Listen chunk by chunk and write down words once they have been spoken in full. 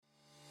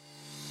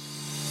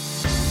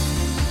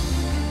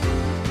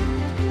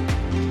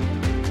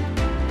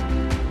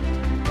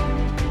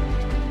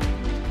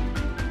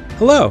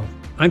Hello,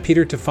 I'm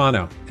Peter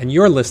Tufano, and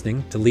you're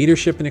listening to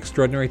Leadership in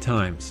Extraordinary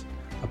Times,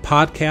 a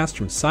podcast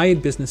from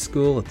Said Business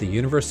School at the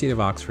University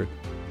of Oxford.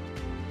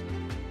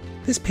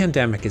 This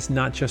pandemic is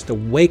not just a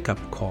wake-up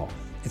call,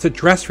 it's a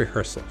dress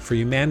rehearsal for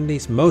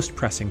humanity's most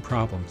pressing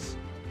problems.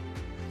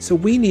 So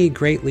we need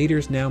great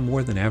leaders now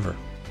more than ever.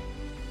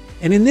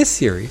 And in this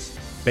series,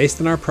 based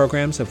on our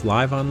programs of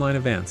live online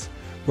events,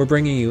 we're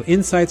bringing you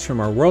insights from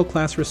our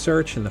world-class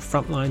research in the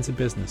front lines of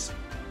business.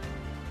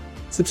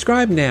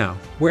 Subscribe now,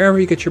 wherever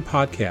you get your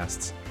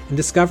podcasts, and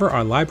discover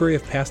our library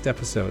of past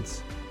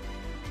episodes.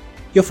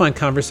 You'll find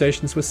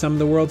conversations with some of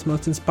the world's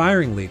most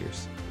inspiring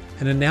leaders,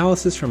 and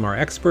analysis from our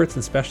experts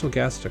and special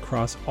guests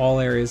across all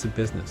areas of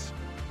business.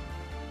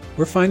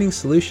 We're finding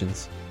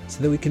solutions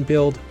so that we can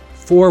build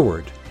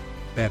forward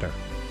better.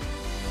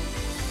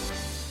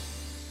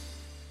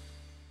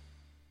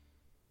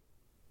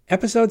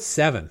 Episode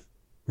 7,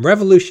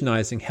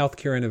 Revolutionizing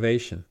Healthcare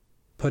Innovation,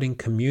 Putting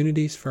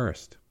Communities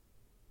First.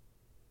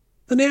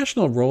 The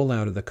national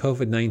rollout of the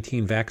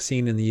COVID-19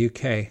 vaccine in the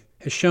UK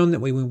has shown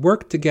that when we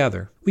work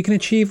together, we can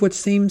achieve what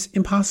seems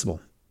impossible.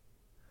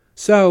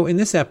 So, in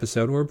this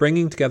episode, we're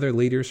bringing together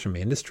leaders from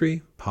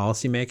industry,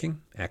 policymaking,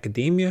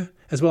 academia,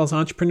 as well as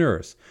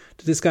entrepreneurs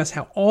to discuss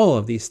how all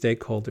of these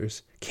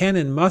stakeholders can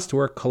and must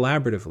work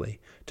collaboratively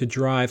to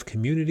drive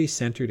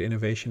community-centered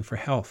innovation for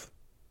health.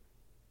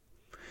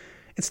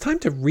 It's time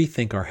to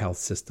rethink our health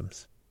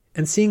systems,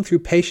 and seeing through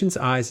patients'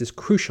 eyes is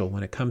crucial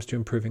when it comes to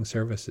improving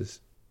services.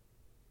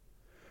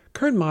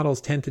 Current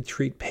models tend to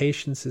treat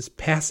patients as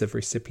passive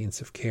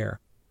recipients of care,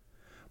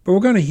 but we're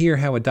going to hear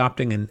how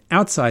adopting an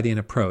outside-in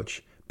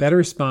approach better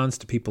responds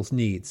to people's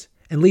needs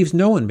and leaves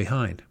no one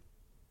behind.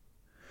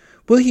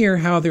 We'll hear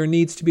how there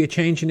needs to be a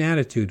change in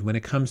attitude when it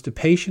comes to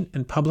patient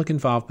and public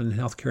involvement in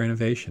healthcare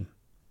innovation.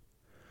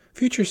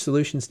 Future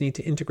solutions need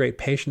to integrate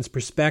patients'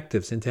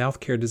 perspectives into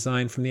healthcare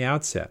design from the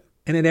outset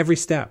and at every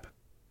step,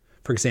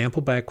 for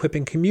example, by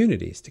equipping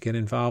communities to get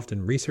involved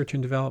in research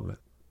and development.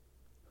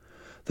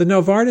 The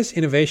Novartis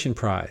Innovation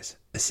Prize,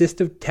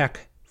 Assistive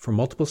Tech for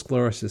Multiple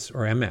Sclerosis,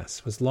 or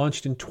MS, was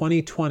launched in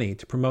 2020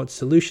 to promote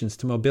solutions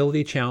to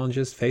mobility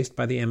challenges faced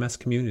by the MS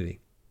community,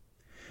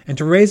 and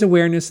to raise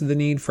awareness of the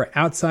need for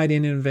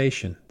outside-in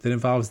innovation that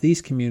involves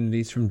these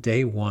communities from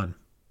day one.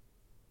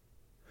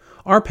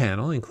 Our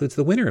panel includes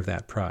the winner of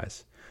that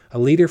prize, a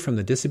leader from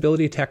the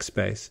disability tech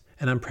space,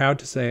 and I'm proud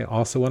to say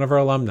also one of our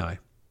alumni,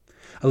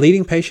 a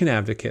leading patient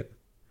advocate,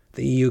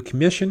 the EU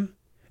Commission,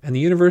 and the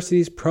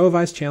university's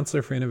Pro-Vice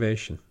Chancellor for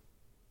Innovation.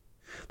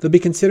 They'll be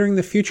considering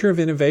the future of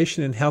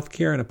innovation in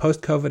healthcare in a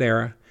post-COVID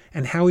era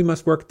and how we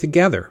must work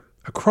together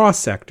across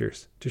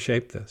sectors to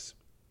shape this.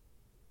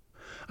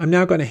 I'm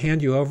now going to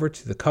hand you over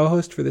to the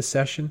co-host for this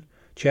session,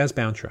 Chaz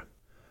Bountra,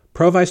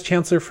 Pro-Vice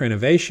Chancellor for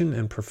Innovation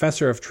and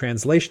Professor of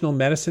Translational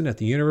Medicine at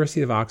the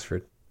University of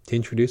Oxford, to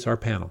introduce our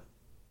panel.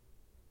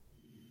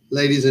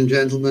 Ladies and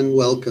gentlemen,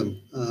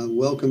 welcome.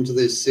 Welcome to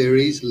this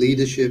series,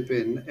 Leadership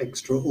in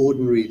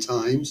Extraordinary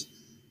Times.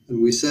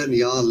 And we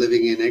certainly are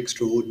living in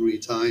extraordinary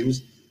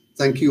times.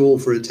 Thank you all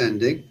for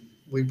attending.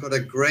 We've got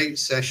a great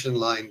session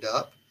lined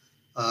up.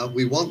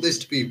 We want this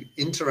to be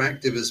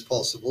interactive as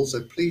possible,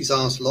 so please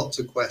ask lots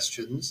of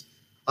questions.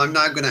 I'm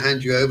now going to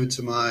hand you over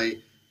to my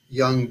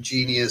young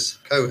genius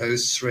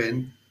co-host,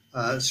 Srin.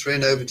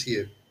 Srin, over to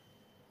you.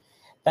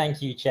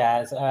 Thank you,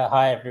 Chaz.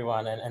 Hi,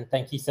 everyone, and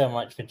thank you so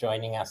much for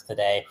joining us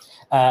today.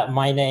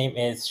 My name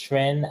is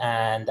Srin,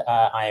 and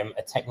I'm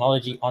a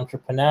technology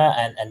entrepreneur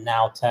and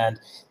now turned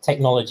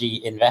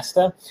technology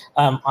investor.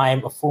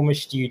 I'm a former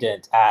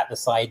student at the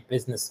Said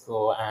Business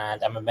School,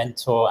 and I'm a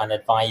mentor and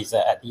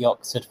advisor at the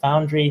Oxford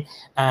Foundry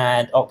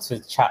and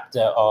Oxford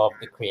chapter of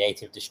the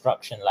Creative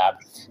Destruction Lab.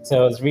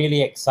 So I was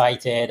really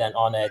excited and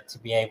honored to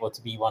be able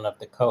to be one of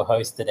the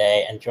co-hosts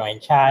today and join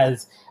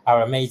Chaz,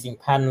 our amazing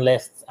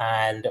panelists,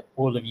 and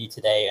all of you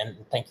today, and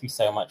thank you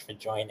so much for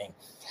joining.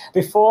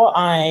 Before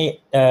I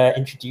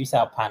introduce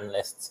our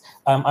panelists,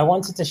 I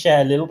wanted to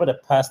share a little bit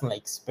of personal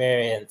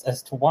experience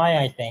as to why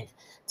I think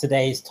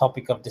today's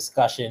topic of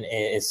discussion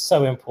is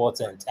so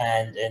important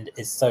and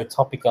is so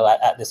topical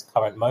at this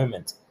current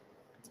moment.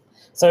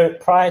 So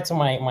prior to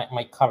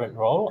my current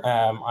role,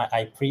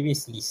 I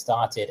previously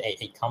started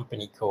a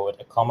company called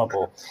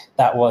Accomable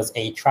that was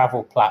a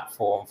travel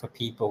platform for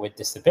people with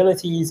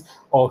disabilities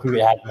or who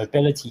had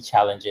mobility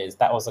challenges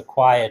that was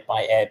acquired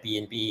by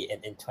Airbnb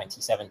in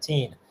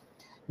 2017.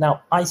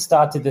 Now, I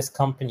started this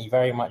company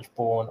very much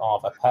born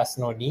of a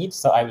personal need.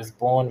 So I was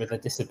born with a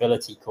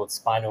disability called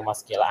spinal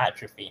muscular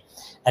atrophy.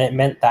 And it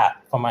meant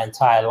that for my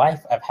entire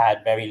life, I've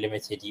had very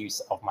limited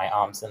use of my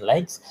arms and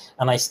legs.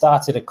 And I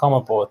started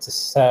Accomable to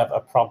serve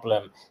a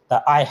problem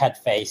that I had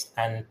faced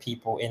and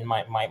people in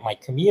my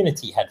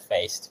community had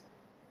faced.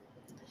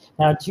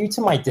 Now, due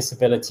to my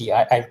disability,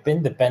 I've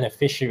been the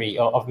beneficiary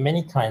of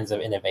many kinds of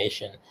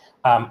innovation,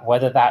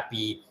 whether that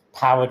be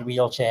powered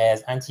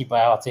wheelchairs,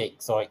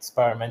 antibiotics, or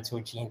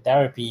experimental gene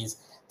therapies,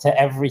 to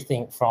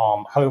everything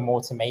from home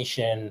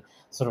automation,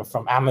 sort of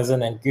from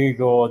Amazon and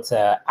Google,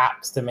 to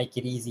apps to make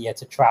it easier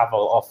to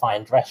travel or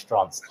find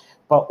restaurants.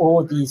 But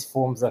all these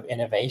forms of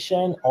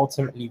innovation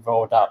ultimately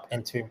rolled up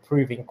into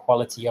improving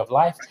quality of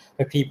life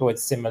for people with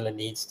similar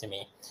needs to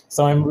me.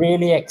 So I'm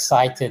really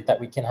excited that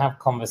we can have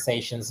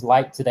conversations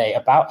like today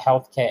about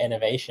healthcare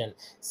innovation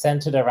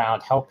centered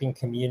around helping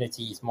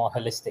communities more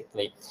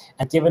holistically.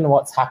 And given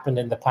what's happened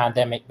in the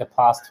pandemic the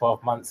past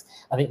 12 months,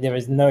 I think there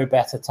is no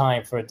better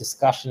time for a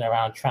discussion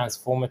around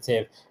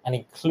transformative and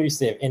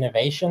inclusive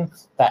innovation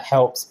that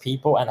helps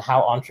people and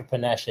how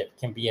entrepreneurship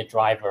can be a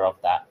driver of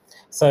that.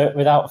 So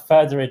without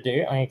further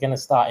ado, I'm going to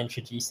start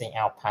introducing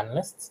our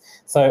panelists.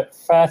 So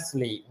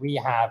firstly, we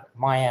have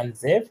Maayan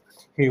Ziv,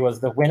 who was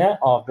the winner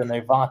of the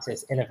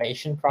Novartis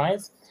Innovation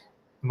Prize.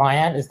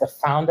 Maayan is the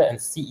founder and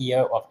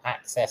CEO of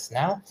Access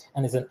Now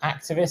and is an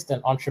activist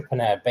and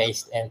entrepreneur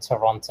based in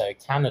Toronto,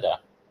 Canada.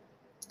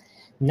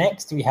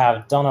 Next, we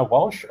have Donna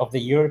Walsh of the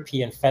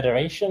European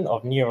Federation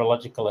of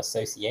Neurological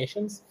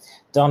Associations.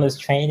 Donna's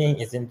training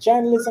is in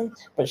journalism,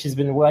 but she's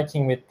been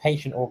working with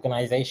patient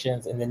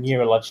organizations in the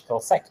neurological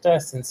sector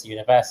since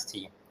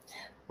university.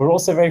 We're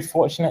also very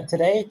fortunate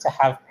today to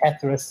have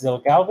Petrus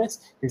Zilgalvis,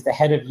 who's the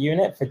head of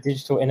unit for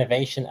digital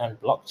innovation and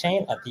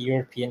blockchain at the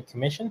European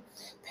Commission.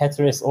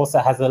 Petrus also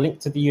has a link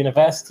to the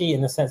university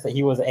in the sense that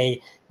he was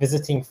a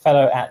visiting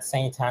fellow at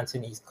St.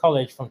 Anthony's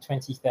College from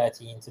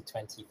 2013 to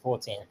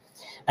 2014.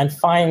 And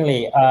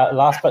finally,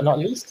 last but not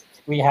least,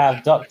 we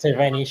have Dr.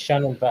 Rennie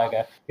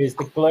Schonenberger, who's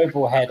the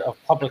global head of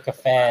public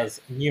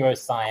affairs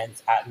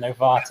neuroscience at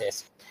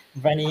Novartis.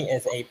 Rennie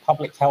is a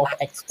public health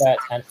expert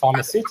and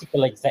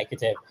pharmaceutical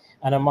executive,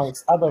 and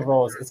amongst other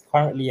roles is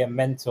currently a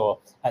mentor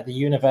at the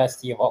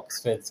University of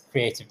Oxford's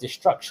Creative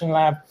Destruction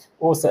Lab,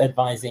 also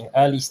advising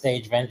early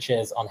stage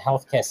ventures on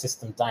healthcare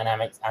system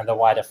dynamics and the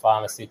wider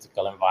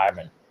pharmaceutical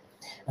environment.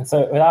 And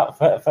so without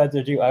further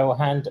ado, I will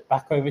hand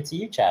back over to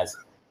you, Chaz.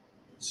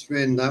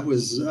 Srin, that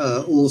was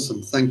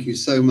awesome. Thank you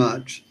so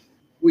much.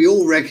 We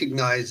all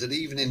recognize that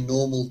even in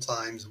normal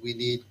times, we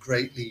need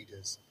great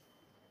leaders.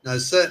 Now,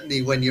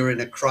 certainly when you're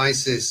in a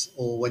crisis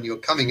or when you're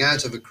coming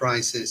out of a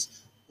crisis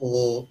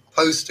or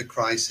post a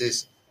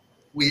crisis,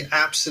 we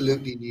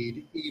absolutely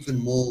need even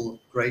more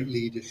great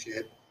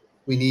leadership.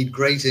 We need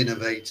great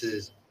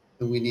innovators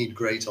and we need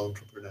great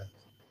entrepreneurs,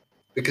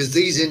 because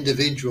these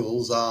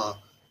individuals are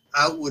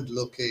outward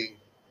looking.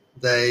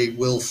 They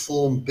will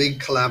form big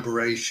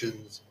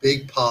collaborations,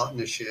 big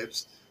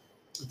partnerships.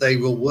 They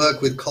will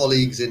work with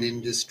colleagues in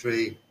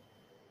industry,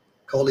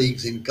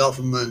 colleagues in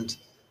government,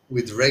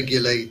 with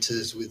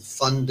regulators, with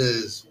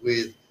funders,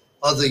 with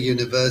other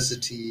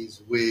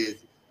universities,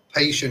 with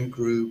patient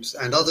groups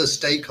and other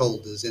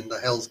stakeholders in the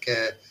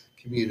healthcare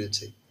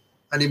community.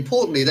 And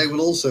importantly, they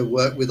will also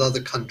work with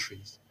other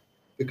countries,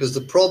 because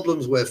the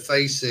problems we're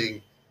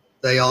facing,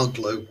 they are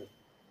global.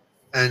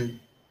 And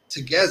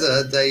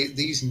together,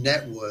 these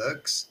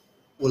networks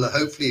will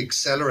hopefully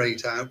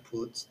accelerate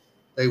outputs.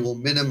 They will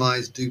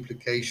minimize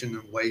duplication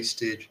and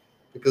wastage,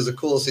 because of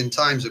course, in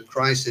times of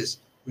crisis,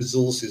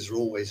 resources are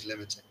always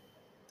limited.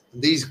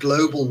 And these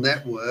global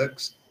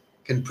networks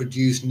can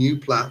produce new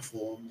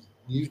platforms,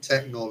 new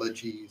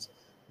technologies,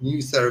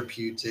 new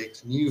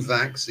therapeutics, new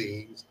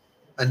vaccines,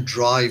 and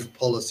drive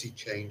policy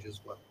change as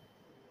well.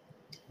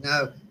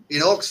 Now,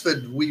 in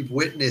Oxford, we've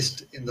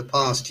witnessed in the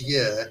past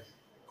year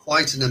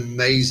quite an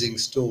amazing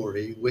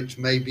story, which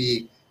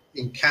maybe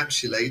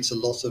encapsulates a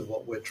lot of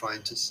what we're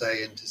trying to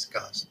say and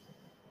discuss.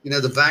 You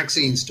know, the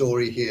vaccine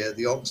story here,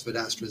 the Oxford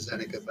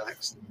AstraZeneca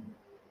vaccine.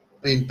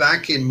 I mean,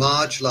 back in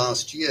March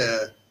last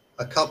year,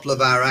 a couple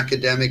of our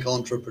academic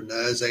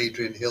entrepreneurs,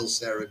 Adrian Hill,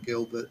 Sarah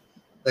Gilbert,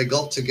 they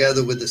got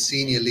together with the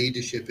senior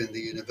leadership in the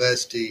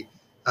university,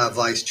 our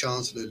Vice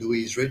Chancellor,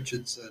 Louise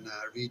Richardson,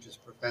 our Regis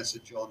Professor,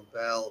 John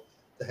Bell,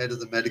 the head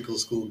of the medical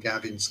school,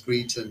 Gavin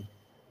Screeton.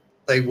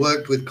 They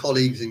worked with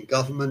colleagues in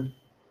government,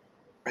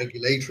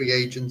 regulatory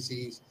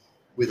agencies,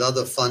 with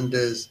other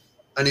funders,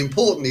 and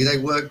importantly, they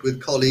worked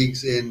with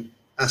colleagues in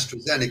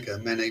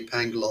AstraZeneca, Mene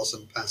Pangalos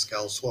and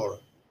Pascal Suara.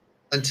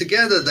 And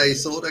together they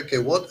thought,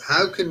 okay,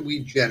 how can we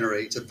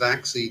generate a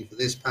vaccine for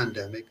this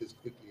pandemic as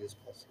quickly as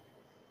possible?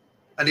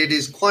 And it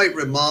is quite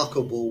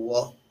remarkable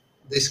what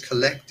this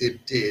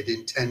collective did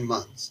in 10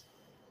 months.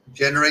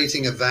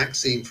 Generating a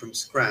vaccine from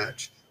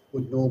scratch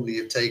would normally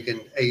have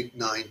taken 8,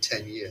 9,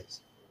 10 years.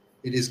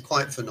 It is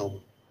quite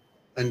phenomenal.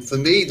 And for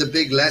me, the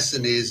big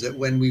lesson is that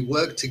when we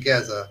work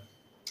together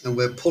and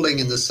we're pulling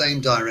in the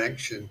same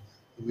direction,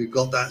 and we've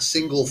got that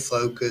single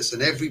focus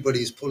and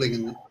everybody's pulling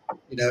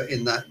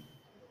in that,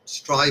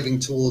 striving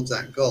towards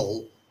that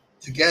goal,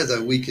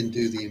 together we can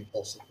do the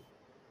impossible.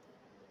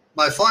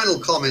 My final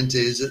comment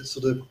is that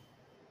sort of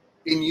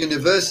in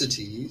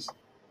universities,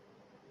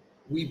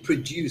 we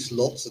produce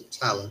lots of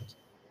talent.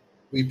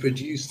 We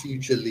produce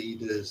future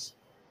leaders.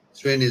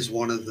 Srin is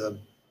one of them.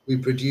 We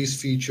produce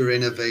future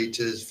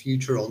innovators,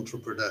 future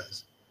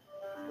entrepreneurs.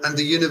 And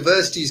the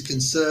universities can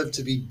serve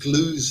to be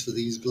glues for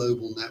these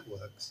global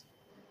networks.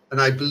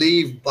 And I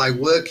believe by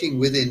working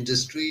with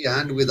industry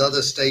and with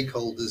other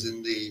stakeholders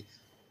in the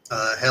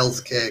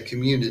healthcare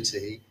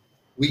community,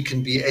 we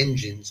can be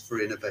engines for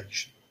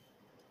innovation.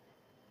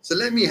 So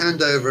let me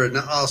hand over and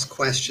ask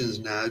questions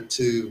now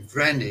to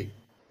Vreni.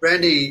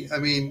 Randy, I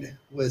mean,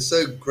 we're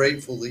so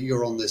grateful that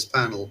you're on this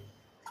panel.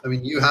 I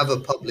mean, you have a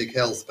public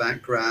health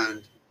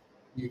background.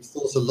 You've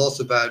thought a lot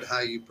about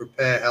how you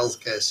prepare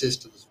healthcare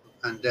systems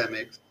for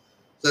pandemics.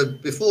 So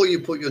before you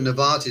put your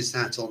Novartis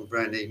hat on,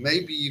 Randy,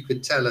 maybe you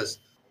could tell us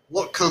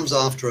what comes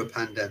after a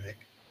pandemic.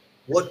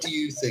 What do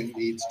you think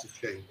needs to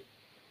change?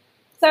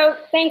 So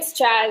thanks,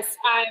 Chaz.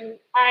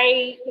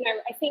 I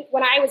think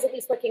when I was at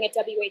least working at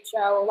WHO,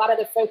 a lot of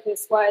the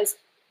focus was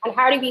on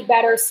how do we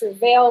better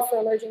surveil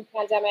for emerging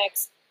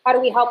pandemics? How do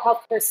we help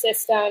healthcare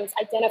systems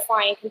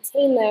identify and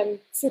contain them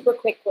super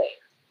quickly?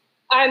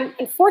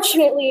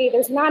 Unfortunately,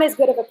 there's not as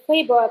good of a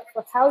playbook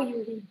for how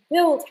you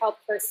rebuild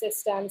healthcare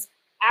systems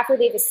after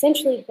they've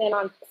essentially been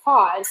on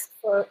pause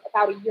for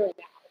about a year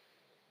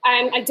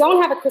now. I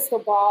don't have a crystal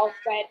ball,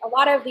 but a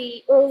lot of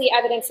the early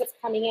evidence that's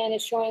coming in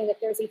is showing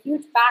that there's a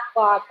huge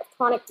backlog of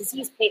chronic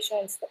disease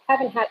patients that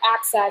haven't had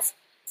access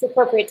to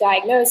appropriate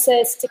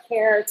diagnosis, to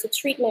care, to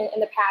treatment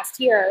in the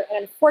past year.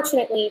 And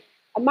unfortunately,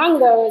 among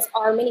those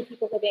are many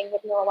people living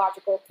with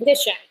neurological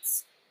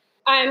conditions.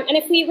 And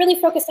if we really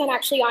focus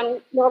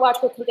on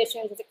neurological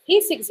conditions as a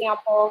case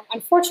example,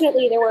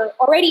 unfortunately, there were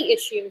already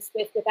issues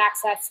with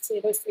access to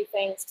those three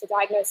things, to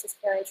diagnosis,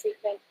 care, and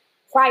treatment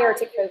prior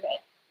to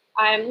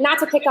COVID. Not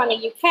to pick on the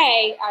UK,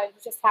 I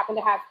just happen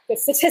to have the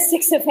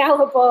statistics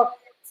available.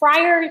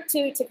 Prior to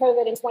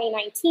COVID in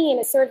 2019,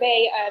 a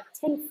survey of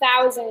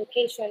 10,000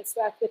 patients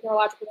with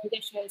neurological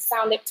conditions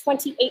found that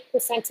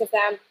 28% of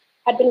them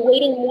had been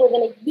waiting more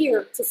than a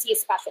year to see a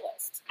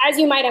specialist. As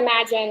you might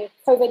imagine,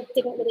 COVID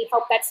didn't really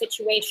help that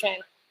situation.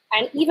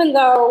 And even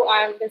though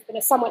there's been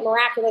a somewhat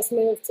miraculous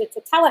move to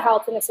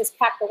telehealth, and this has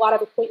kept a lot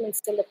of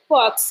appointments in the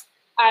books,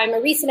 a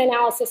recent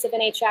analysis of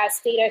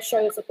NHS data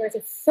shows that there's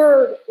a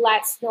third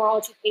less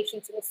neurology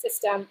patients in the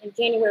system in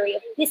January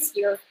of this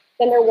year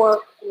than there were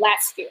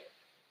last year.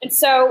 And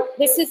so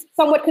this is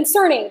somewhat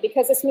concerning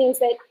because this means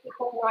that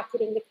people are not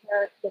getting the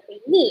care that they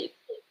need.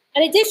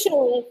 And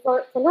additionally,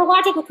 for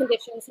neurological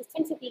conditions, these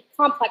tend to be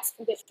complex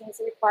conditions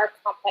that require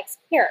complex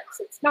care.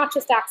 So it's not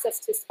just access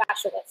to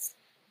specialists.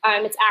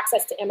 It's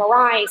access to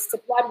MRIs,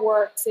 to blood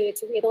work, to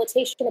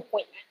rehabilitation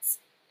appointments.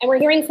 And we're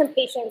hearing from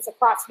patients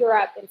across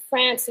Europe, in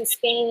France and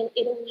Spain,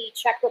 Italy,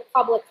 Czech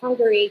Republic,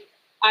 Hungary,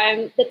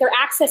 that their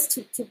access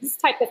to this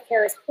type of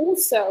care has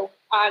also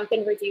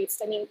been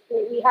reduced. I mean,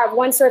 we have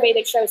one survey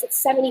that shows that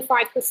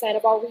 75%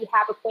 of all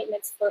rehab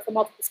appointments for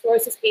multiple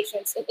sclerosis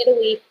patients in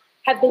Italy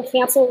have been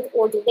canceled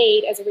or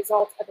delayed as a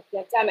result of the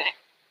pandemic.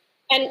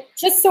 And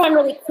just so I'm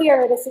really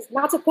clear, this is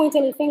not to point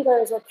any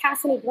fingers or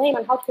cast any blame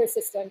on healthcare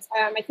systems.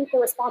 I think the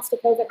response to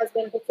COVID has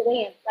been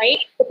Herculean, right?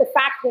 But the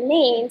fact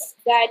remains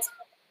that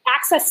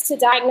access to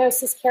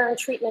diagnosis, care, and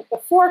treatment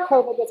before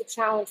COVID was a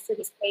challenge for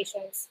these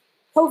patients.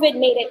 COVID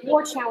made it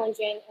more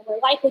challenging, and we're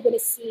likely going to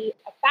see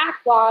a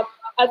backlog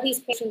of these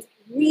patients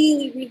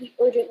really, really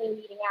urgently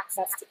needing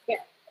access to care.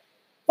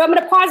 So I'm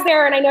going to pause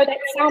there, and I know that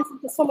sounds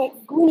like a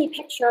somewhat gloomy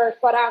picture,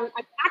 but I'm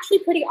actually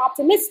pretty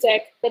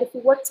optimistic that if we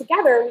work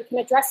together, we can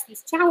address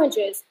these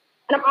challenges.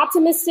 And I'm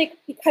optimistic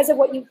because of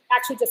what you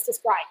actually just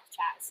described,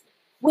 Chaz.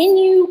 When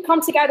you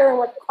come together and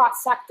work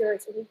across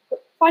sectors, and you put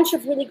a bunch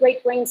of really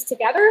great brains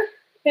together,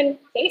 can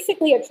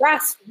basically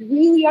address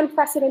really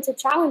unprecedented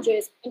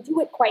challenges and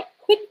do it quite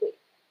quickly.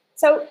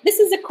 So this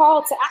is a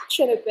call to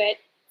action a bit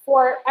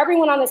for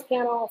everyone on this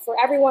panel, for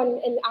everyone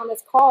on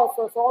this call,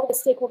 for all the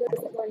stakeholders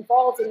that were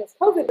involved in this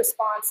COVID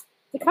response,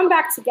 to come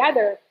back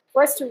together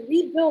for us to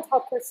rebuild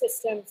healthcare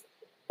systems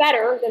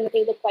better than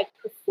they looked like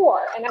before.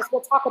 And as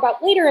we'll talk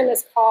about later in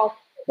this call,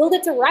 build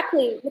it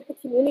directly with the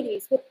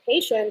communities, with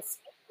patients,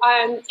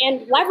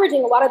 and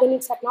leveraging a lot of the new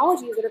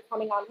technologies that are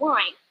coming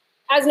online.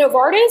 As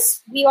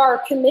Novartis, we are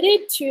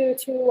committed to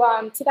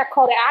that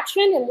call to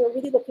action, and we're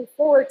really looking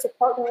forward to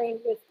partnering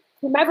with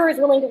whomever is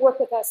willing to work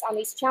with us on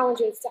these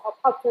challenges to help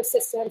healthcare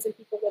systems and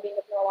people living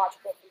with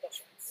neurological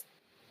conditions.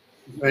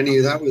 Randy,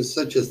 that was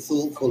such a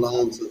thoughtful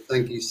answer.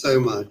 Thank you so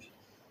much.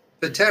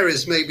 But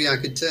Teres, maybe I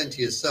could turn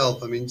to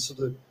yourself. I mean,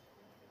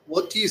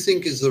 what do you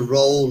think is the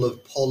role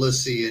of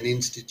policy and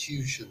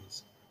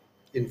institutions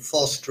in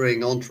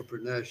fostering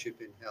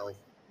entrepreneurship in health?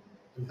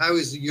 And how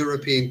is the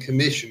European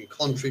Commission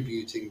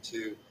contributing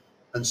to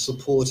and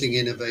supporting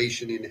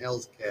innovation in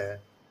healthcare,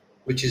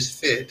 which is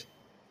fit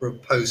for a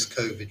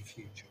post-COVID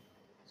future?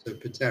 So,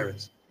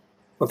 Pateris.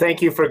 Well,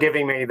 thank you for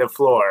giving me the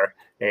floor.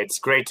 It's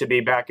great to be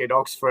back at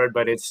Oxford,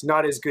 but it's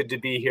not as good to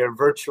be here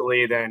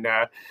virtually than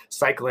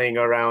cycling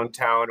around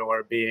town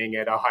or being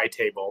at a high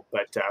table.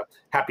 But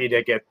happy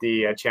to get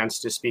the chance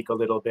to speak a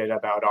little bit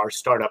about our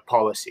startup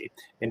policy.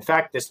 In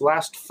fact, this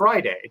last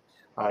Friday,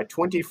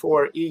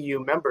 24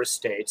 EU member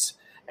states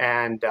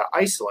and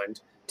Iceland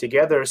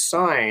together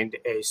signed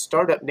a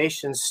Startup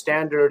Nation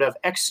Standard of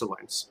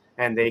Excellence,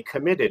 and they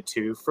committed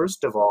to,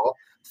 first of all,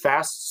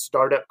 fast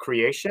startup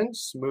creation,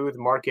 smooth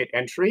market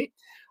entry,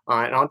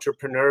 an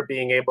entrepreneur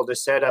being able to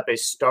set up a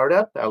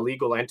startup, a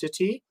legal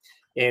entity,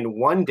 in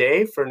 1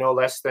 day for no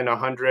less than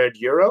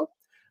 €100,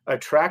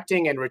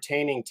 attracting and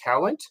retaining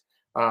talent.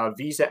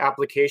 Visa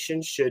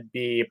applications should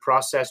be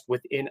processed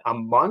within a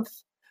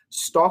month.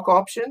 stock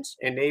options,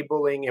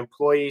 enabling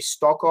employee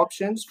stock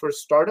options for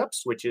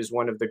startups, which is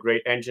one of the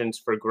great engines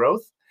for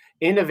growth.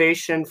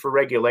 Innovation for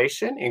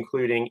regulation,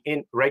 including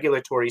in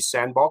regulatory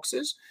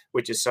sandboxes,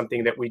 which is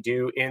something that we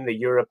do in the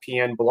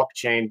European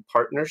Blockchain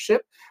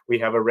Partnership. We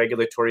have a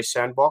regulatory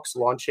sandbox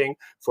launching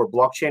for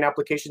blockchain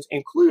applications,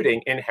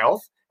 including in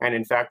health. And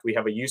in fact, we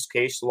have a use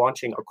case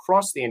launching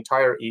across the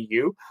entire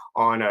EU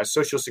on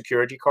social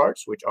security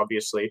cards, which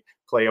obviously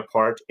play a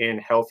part in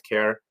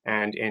healthcare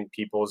and in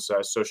people's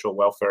social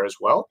welfare as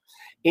well.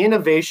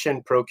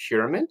 Innovation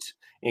procurement,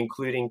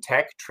 including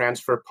tech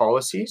transfer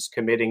policies,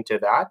 committing to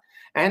that,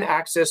 and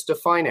access to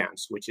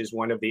finance, which is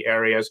one of the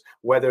areas,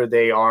 whether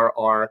they are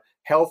our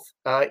health,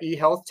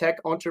 e-health tech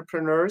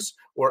entrepreneurs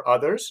or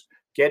others,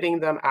 getting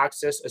them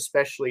access,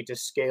 especially to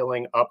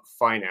scaling up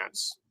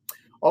finance.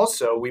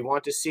 Also, we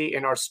want to see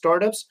in our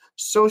startups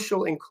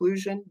social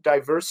inclusion,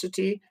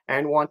 diversity,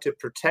 and want to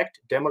protect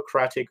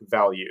democratic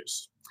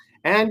values.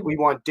 And we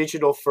want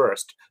digital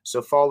first.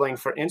 So following,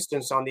 for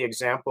instance, on the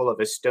example of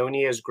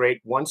Estonia's great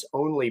once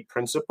only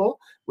principle,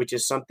 which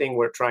is something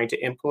we're trying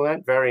to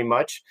implement very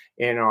much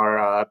in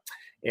our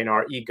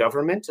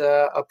e-government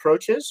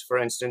approaches, for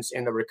instance,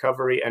 in the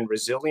Recovery and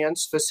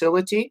Resilience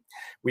Facility.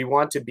 We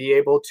want to be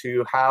able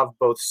to have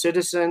both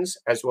citizens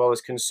as well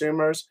as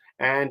consumers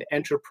and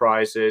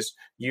enterprises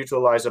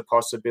utilize a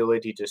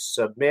possibility to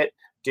submit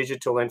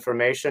digital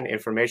information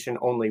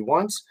only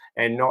once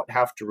and not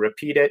have to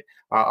repeat it,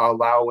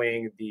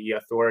 allowing the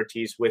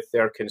authorities with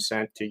their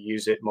consent to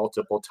use it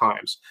multiple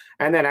times.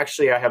 And then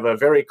actually I have a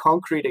very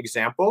concrete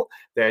example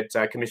that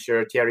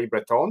Commissioner Thierry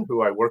Breton,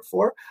 who I work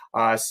for,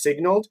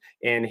 signaled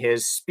in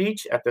his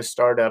speech at the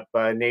Startup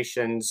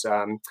Nation's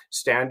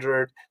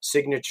standard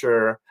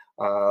signature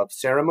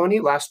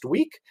ceremony last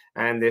week.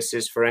 And this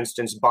is, for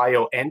instance,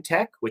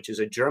 BioNTech, which is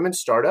a German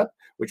startup,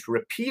 which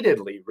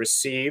repeatedly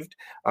received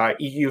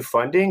EU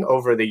funding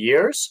over the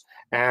years.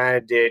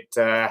 And it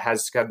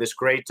has got this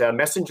great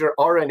messenger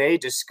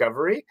RNA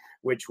discovery,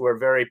 which we're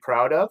very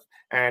proud of.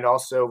 And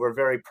also we're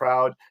very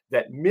proud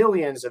that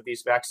millions of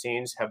these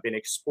vaccines have been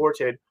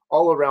exported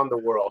all around the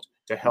world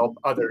to help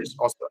others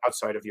also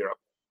outside of Europe.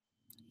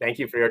 Thank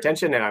you for your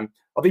attention, and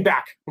I'll be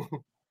back.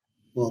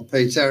 Well,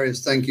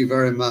 Peterius, thank you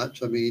very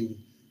much. I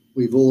mean,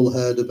 we've all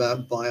heard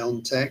about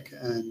BioNTech,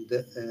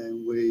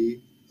 and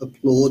we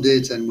applaud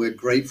it, and we're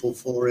grateful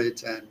for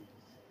it,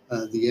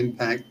 and the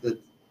impact that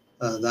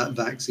that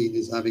vaccine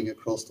is having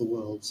across the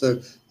world.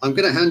 So I'm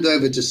going to hand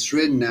over to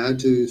Srin now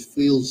to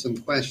field some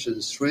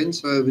questions. Srin,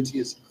 so over to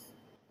you.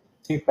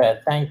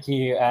 Super. Thank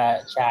you,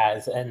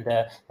 Chaz, and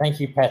thank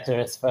you,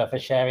 Petrus, for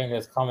sharing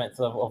those comments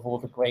of all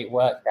the great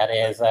work that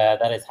is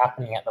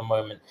happening at the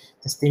moment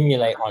to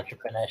stimulate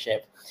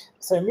entrepreneurship.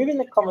 So moving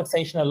the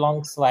conversation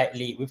along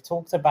slightly, we've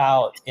talked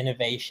about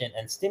innovation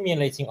and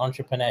stimulating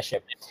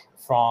entrepreneurship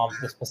from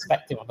this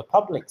perspective of the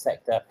public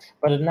sector,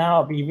 but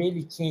now I'd be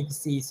really keen to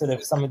see sort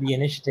of some of the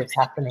initiatives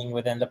happening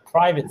within the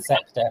private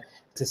sector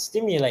to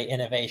stimulate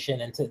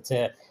innovation and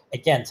to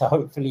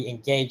hopefully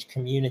engage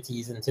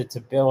communities and to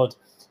build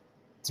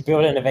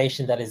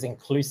innovation that is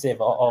inclusive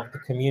of the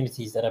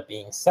communities that are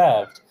being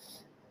served.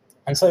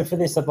 And so for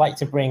this, I'd like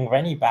to bring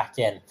Rennie back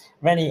in.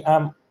 Rennie,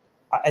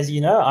 as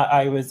you know,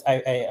 I was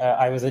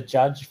a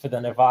judge for the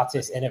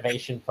Novartis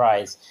Innovation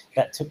Prize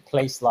that took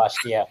place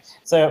last year.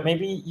 So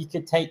maybe you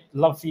could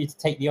love for you to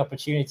take the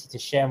opportunity to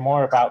share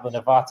more about the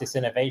Novartis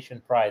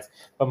Innovation Prize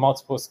for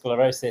multiple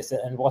sclerosis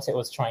and what it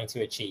was trying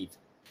to achieve.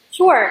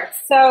 Sure.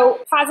 So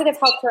positive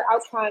healthcare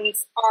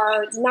outcomes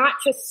are not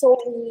just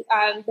solely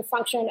the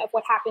function of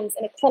what happens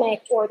in a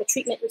clinic or the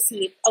treatment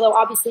received, although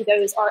obviously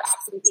those are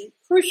absolutely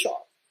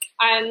crucial.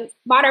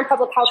 Modern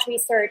public health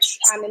research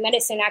in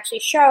medicine actually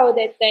show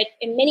that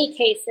in many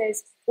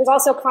cases, there's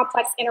also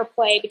complex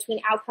interplay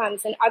between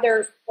outcomes and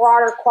other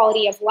broader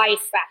quality of life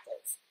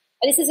factors.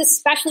 And this is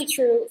especially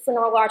true for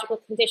neurological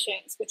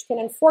conditions, which can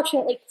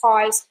unfortunately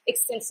cause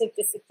extensive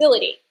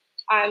disability.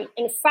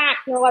 In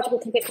fact, neurological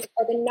conditions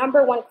are the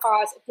 #1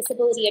 cause of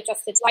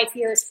disability-adjusted life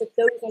years for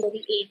those under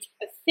the age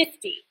of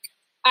 50.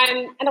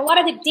 And a lot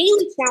of the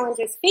daily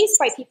challenges faced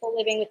by people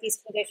living with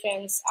these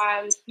conditions,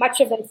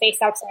 much of them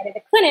faced outside of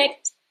the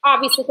clinic,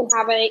 obviously can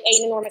have an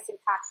enormous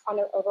impact on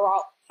their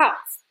overall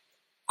health.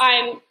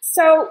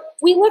 So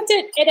we looked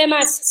at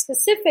MS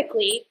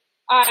specifically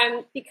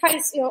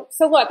because,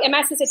 so look,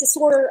 MS is a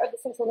disorder of the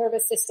central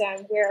nervous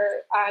system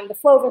where the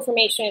flow of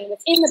information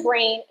within the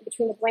brain,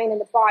 between the brain and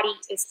the body,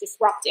 is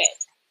disrupted.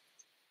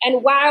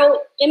 And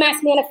while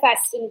MS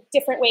manifests in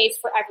different ways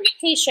for every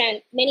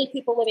patient, many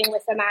people living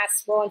with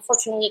MS will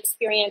unfortunately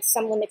experience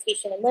some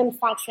limitation in limb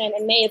function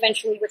and may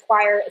eventually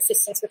require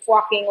assistance with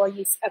walking or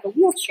use of a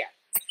wheelchair.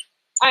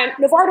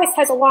 Novartis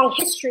has a long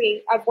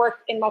history of work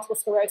in multiple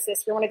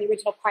sclerosis. We're one of the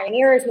original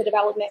pioneers in the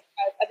development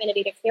of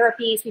innovative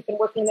therapies. We've been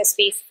working in this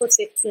space for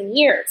 15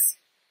 years.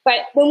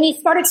 But when we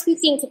started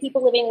speaking to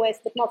people living with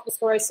multiple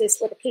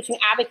sclerosis or the patient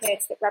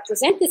advocates that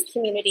represent this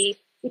community,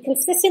 we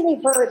consistently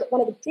heard that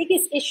one of the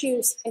biggest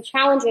issues and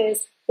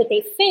challenges that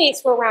they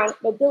face were around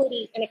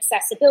mobility and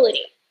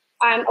accessibility.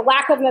 A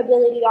lack of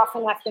mobility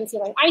often left them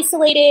feeling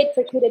isolated,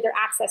 precluded their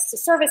access to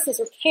services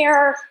or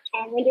care,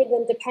 rendered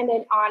them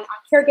dependent on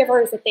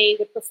caregivers that they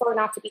would prefer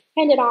not to be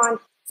dependent on.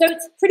 So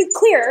it's pretty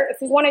clear if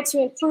we wanted to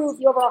improve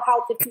the overall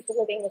health of people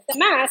living with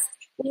MS,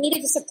 we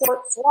needed to support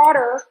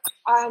broader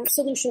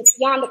solutions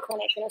beyond the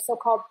clinic,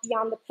 so-called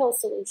beyond the pill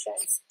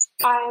solutions.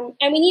 And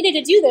we needed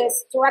to do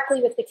this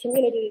directly with the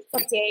community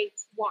from day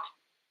one.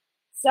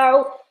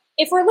 So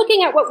if we're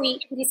looking at what we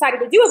decided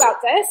to do about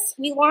this,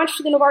 we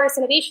launched the Novartis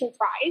Innovation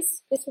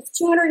Prize. This was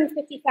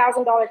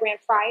 $250,000 grant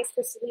prize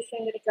for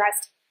solutions that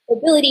addressed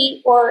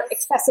mobility or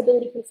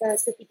accessibility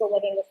concerns for people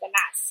living with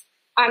MS.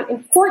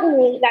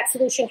 Importantly, that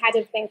solution had to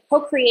have been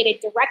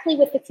co-created directly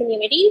with the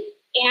community,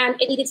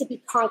 and it needed to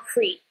be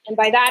concrete. And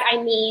by that,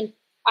 I mean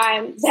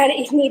that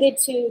it needed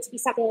to be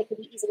something that could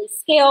be easily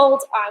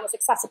scaled, was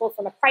accessible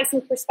from a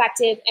pricing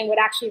perspective, and would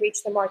actually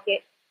reach the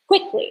market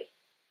quickly.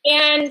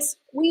 And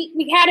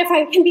we had, if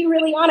I can be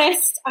really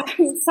honest,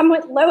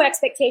 somewhat low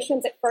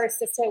expectations at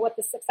first as to what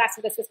the success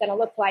of this was going to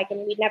look like. I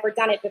mean, we'd never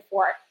done it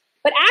before.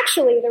 But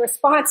actually, the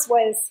response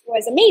was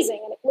amazing,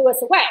 and it blew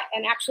us away.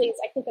 And actually, it's,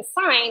 I think, a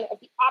sign of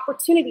the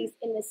opportunities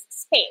in this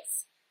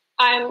space.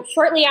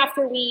 Shortly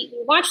after we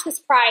launched this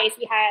prize,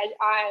 we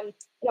had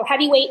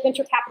heavyweight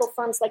venture capital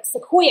firms like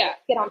Sequoia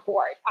get on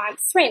board.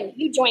 Srin,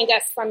 you joined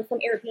us from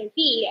Airbnb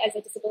as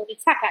a disability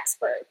tech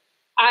expert.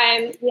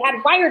 We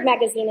had Wired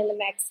magazine in the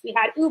mix. We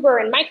had Uber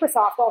and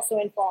Microsoft also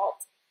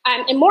involved.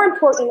 And more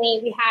importantly,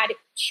 we had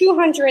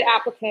 200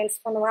 applicants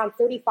from around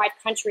 35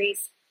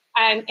 countries.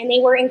 And they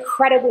were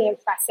incredibly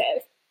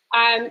impressive.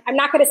 I'm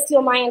not going to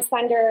steal Mayan's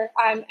thunder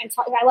and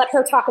I let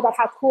her talk about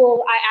how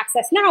cool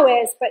Access Now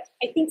is, but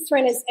I think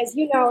Srin, as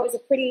you know, is a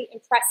pretty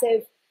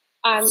impressive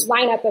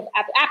lineup of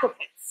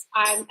applicants.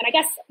 And I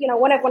guess,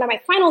 one of my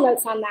final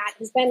notes on that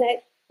has been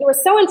that they were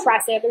so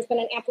impressive, there's been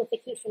an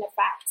amplification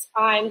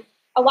effect.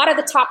 A lot of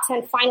the top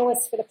 10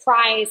 finalists for the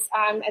prize,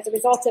 as a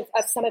result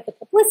of some of the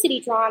publicity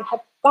drawn,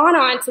 have gone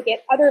on to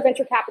get other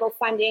venture capital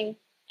funding.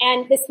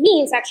 And this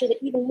means actually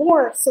that even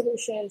more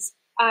solutions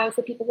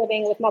for people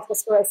living with multiple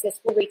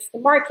sclerosis will reach the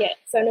market.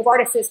 So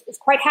Novartis is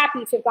quite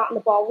happy to have gotten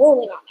the ball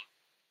rolling on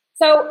that.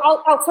 So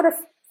I'll sort of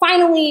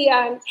finally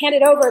hand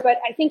it over, but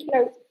I think,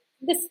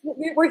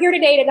 we're here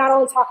today to not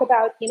only talk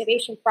about the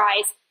Innovation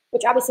Prize,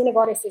 which obviously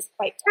Novartis is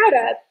quite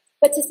proud of,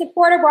 but to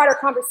support a broader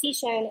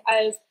conversation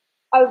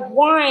of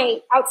why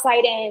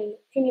outside-in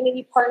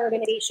community-partnered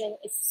innovation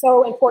is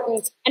so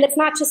important. And it's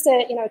not just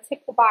a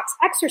tick-the-box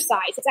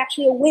exercise. It's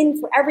actually a win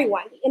for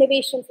everyone. The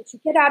innovations that you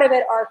get out of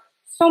it are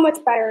so much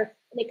better,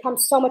 and they come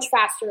so much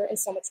faster and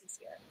so much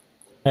easier.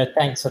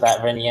 Thanks for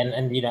that, Rennie.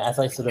 And as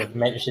I sort of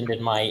mentioned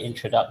in my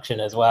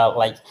introduction as well,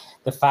 like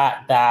the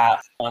fact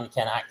that one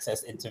can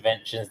access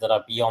interventions that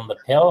are beyond the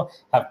pill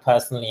have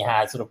personally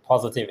had sort of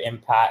positive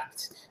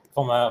impact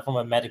from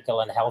a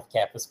medical and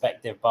healthcare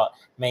perspective, but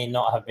may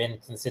not have been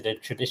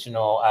considered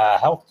traditional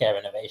healthcare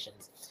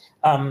innovations.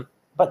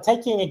 But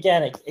taking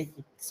again,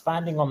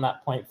 expanding on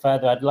that point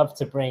further, I'd love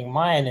to bring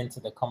Mayan into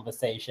the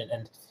conversation.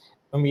 And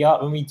when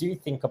we do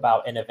think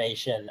about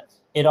innovation,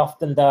 it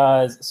often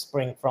does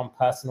spring from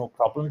personal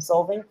problem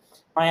solving.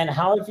 Mayan,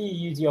 how have you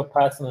used your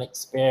personal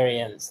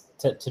experience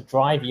to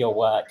drive your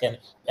work,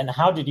 and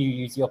how did you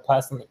use your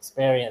personal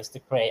experience to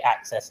create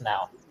Access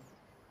Now?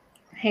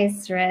 Hey,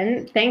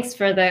 Srin, thanks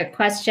for the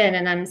question.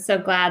 And I'm so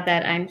glad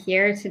that I'm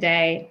here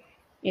today.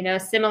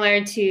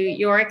 Similar to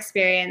your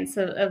experience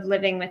of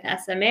living with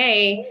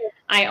SMA,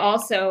 I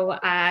also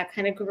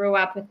kind of grew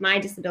up with my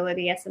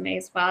disability, SMA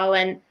as well,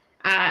 and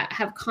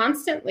have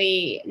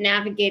constantly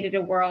navigated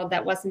a world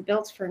that wasn't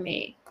built for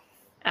me.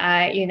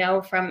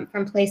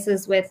 From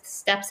places with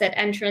steps at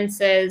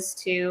entrances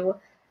to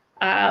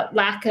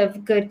lack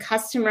of good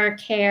customer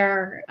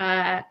care,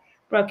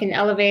 broken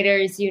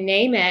elevators, you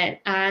name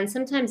it. And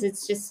sometimes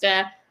it's just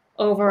a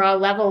overall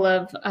level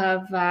of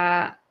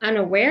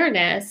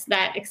unawareness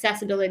that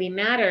accessibility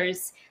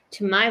matters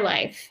to my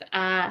life.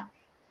 I'm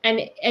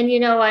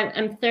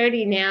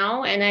 30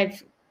 now, and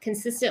I've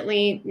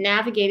consistently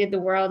navigated the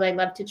world. I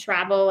love to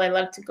travel. I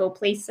love to go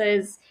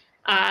places.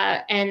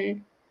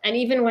 And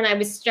even when I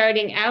was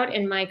starting out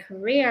in my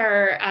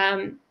career,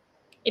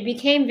 it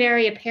became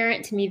very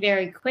apparent to me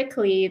very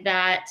quickly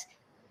that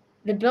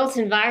the built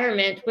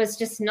environment was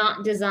just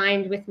not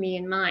designed with me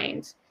in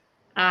mind.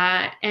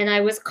 And I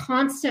was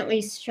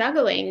constantly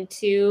struggling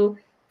to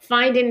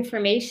find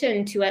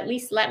information to at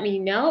least let me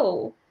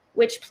know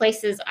which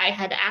places I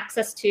had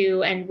access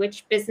to and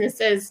which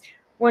businesses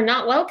were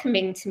not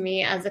welcoming to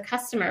me as a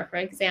customer, for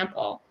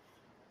example.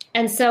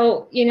 And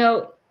so,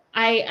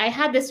 I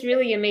had this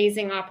really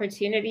amazing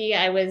opportunity.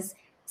 I was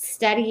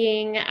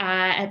studying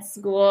at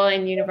school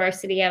and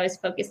university. I was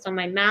focused on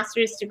my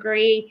master's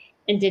degree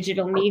in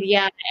digital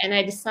media, and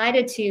I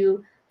decided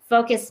to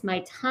focus my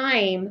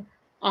time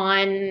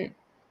on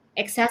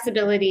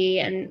accessibility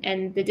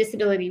and the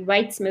disability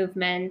rights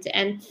movement,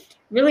 and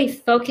really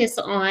focus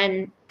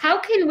on how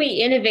can we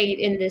innovate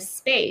in this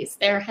space.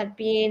 There have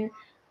been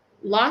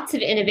lots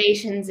of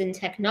innovations in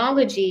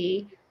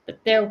technology, but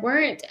there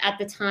weren't at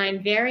the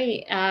time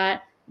very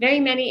very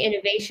many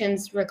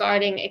innovations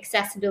regarding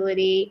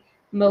accessibility,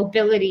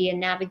 mobility, and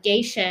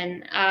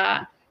navigation.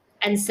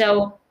 And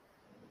so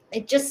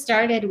it just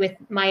started with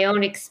my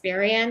own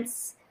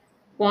experience,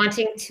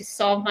 wanting to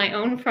solve my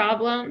own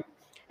problem.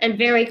 And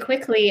very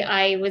quickly,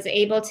 I was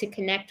able to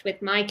connect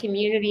with my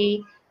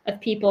community of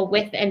people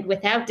with and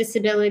without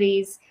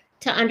disabilities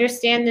to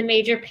understand the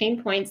major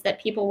pain points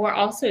that people were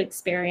also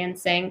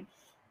experiencing.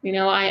 You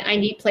know, I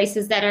need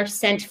places that are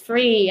scent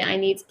free. I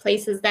need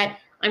places that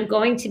I'm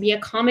going to be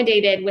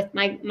accommodated with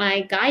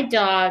my guide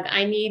dog.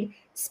 I need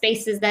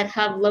spaces that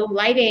have low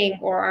lighting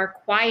or are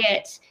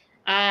quiet.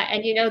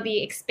 And, you know,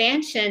 the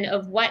expansion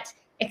of what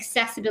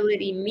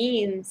accessibility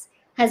means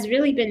has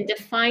really been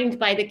defined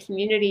by the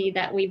community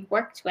that we've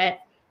worked with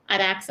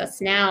at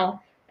Access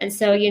Now. And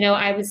so, you know,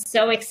 I was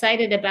so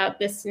excited about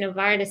this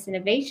Novartis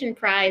Innovation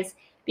Prize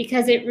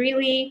because it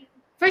really,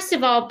 first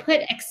of all,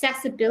 put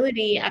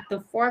accessibility at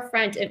the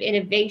forefront of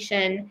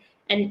innovation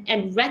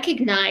and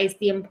recognized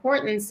the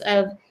importance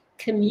of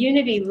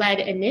community-led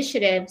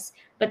initiatives,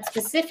 but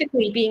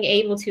specifically being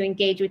able to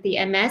engage with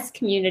the MS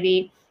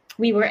community.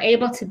 We were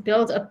able to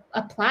build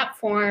a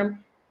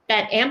platform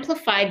that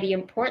amplified the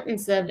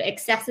importance of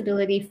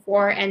accessibility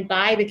for and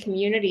by the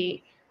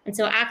community. And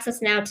so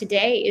Access Now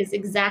today is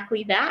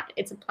exactly that.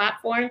 It's a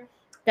platform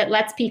that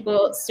lets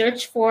people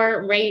search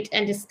for, rate,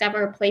 and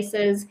discover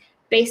places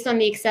based on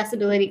the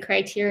accessibility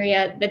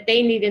criteria that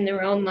they need in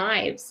their own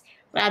lives,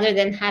 rather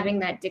than having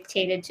that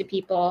dictated to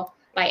people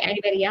by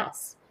anybody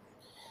else.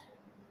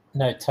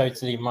 No,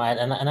 totally, Maya.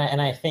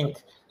 And I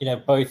think, you know,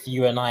 both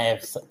you and I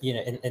have, you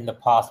know, in the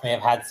past may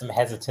have had some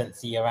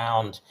hesitancy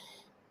around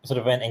sort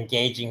of when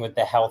engaging with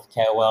the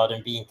healthcare world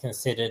and being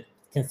considered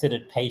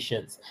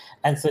patients.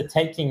 And so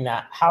taking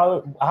that,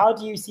 how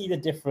do you see the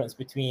difference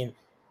between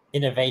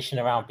innovation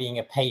around being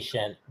a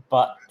patient,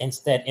 but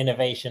instead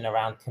innovation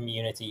around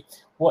community?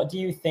 What do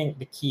you think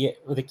the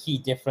key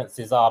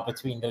differences are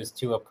between those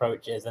two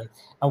approaches, and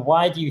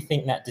why do you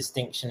think that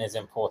distinction is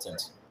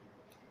important?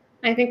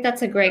 I think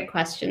that's a great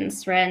question,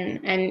 Sren.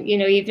 And, you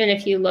know, even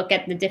if you look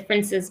at the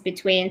differences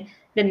between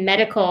the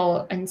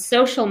medical and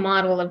social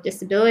model of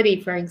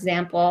disability, for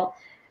example,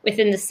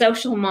 within the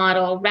social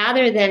model,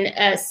 rather than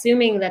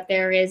assuming that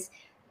there is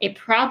a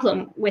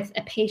problem with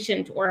a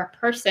patient or a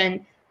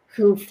person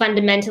who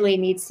fundamentally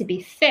needs to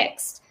be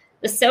fixed,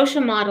 the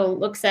social model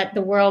looks at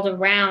the world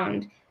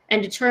around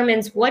and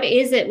determines what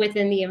is it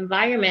within the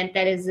environment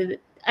that is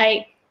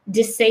a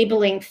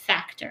disabling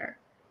factor.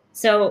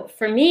 So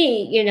for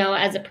me, you know,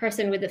 as a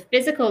person with a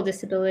physical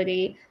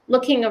disability,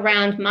 looking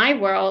around my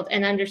world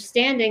and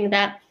understanding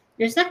that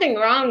there's nothing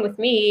wrong with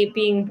me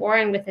being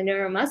born with a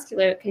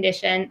neuromuscular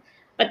condition,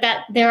 but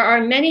that there are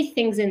many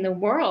things in the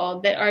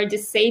world that are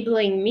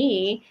disabling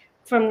me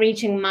from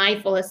reaching my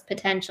fullest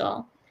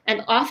potential.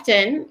 And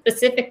often,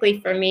 specifically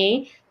for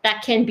me,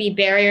 that can be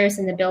barriers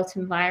in the built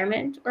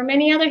environment or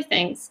many other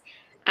things.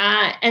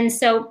 And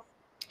so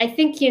I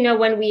think, you know,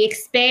 when we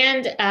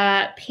expand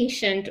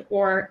patient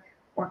or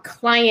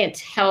client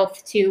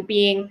health to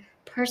being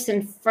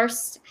person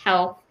first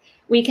health,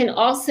 we can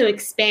also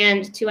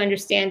expand to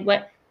understand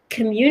what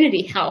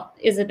community health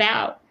is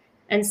about.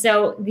 And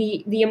so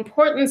the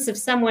importance of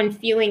someone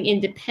feeling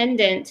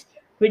independent,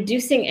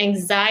 reducing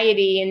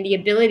anxiety and the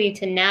ability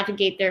to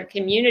navigate their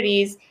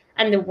communities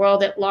and the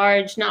world at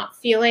large, not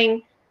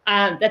feeling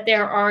that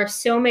there are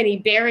so many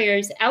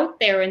barriers out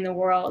there in the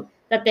world,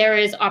 that there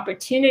is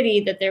opportunity,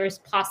 that there is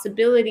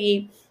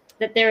possibility,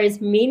 that there is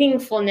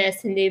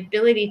meaningfulness in the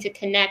ability to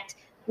connect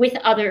with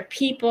other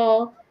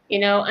people, you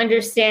know,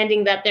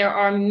 understanding that there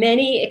are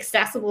many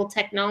accessible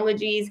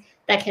technologies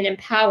that can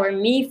empower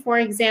me, for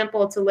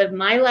example, to live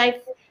my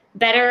life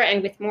better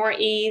and with more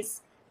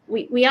ease.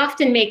 We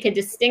often make a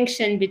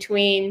distinction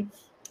between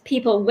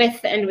people with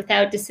and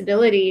without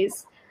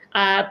disabilities,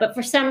 but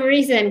for some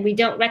reason, we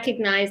don't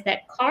recognize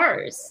that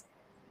cars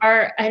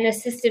are an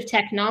assistive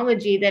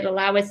technology that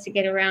allow us to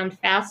get around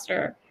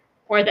faster,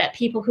 or that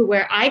people who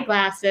wear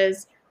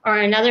eyeglasses are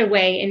another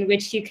way in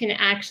which you can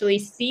actually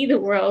see the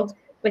world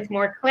with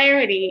more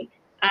clarity.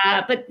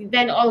 But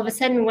then all of a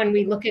sudden, when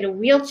we look at a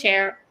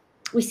wheelchair,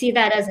 we see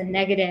that as a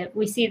negative.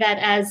 We see that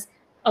as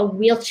a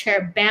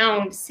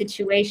wheelchair-bound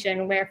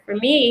situation, where for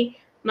me,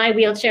 my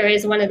wheelchair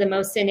is one of the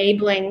most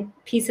enabling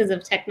pieces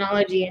of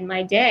technology in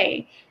my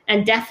day,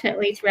 and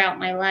definitely throughout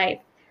my life.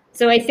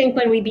 So I think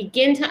when we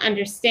begin to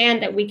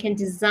understand that we can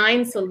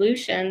design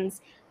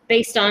solutions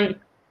based on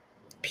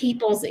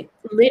people's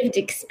lived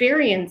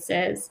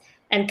experiences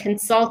and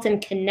consult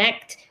and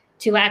connect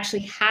to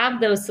actually have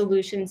those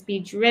solutions be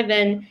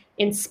driven,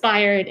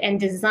 inspired, and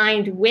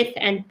designed with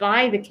and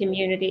by the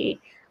community,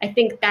 I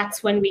think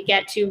that's when we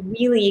get to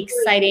really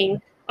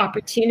exciting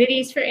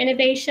opportunities for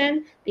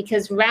innovation,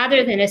 because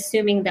rather than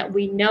assuming that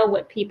we know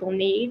what people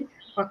need,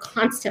 we're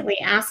constantly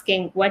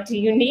asking, what do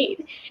you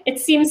need? It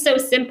seems so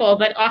simple,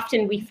 but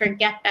often we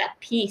forget that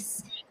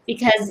piece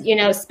because, you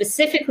know,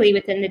 specifically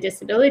within the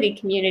disability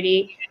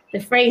community, the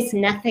phrase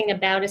 "nothing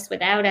about us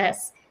without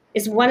us"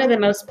 is one of the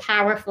most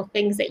powerful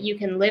things that you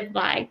can live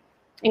by,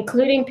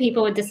 including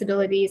people with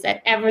disabilities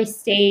at every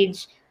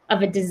stage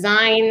of a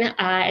design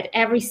at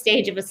every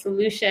stage of a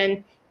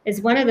solution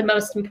is one of the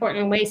most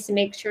important ways to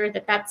make sure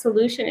that that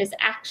solution is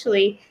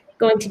actually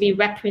going to be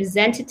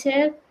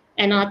representative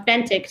and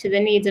authentic to the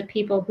needs of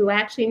people who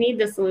actually need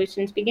the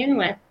solution to begin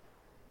with.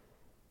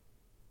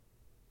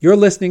 You're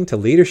listening to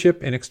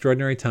Leadership in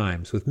Extraordinary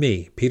Times with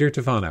me, Peter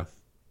Tavano.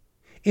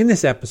 In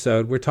this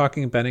episode, we're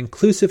talking about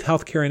inclusive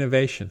healthcare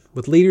innovation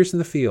with leaders in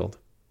the field.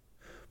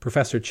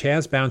 Professor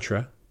Chaz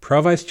Bountra,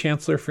 Pro-Vice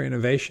Chancellor for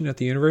Innovation at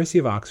the University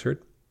of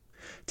Oxford,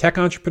 tech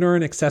entrepreneur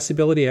and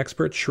accessibility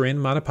expert Shrin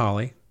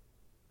Madapali,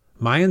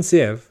 Mayan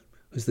Ziv,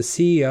 who's the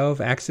CEO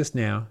of Access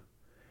Now,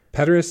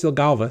 Petros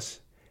Ilgalvas,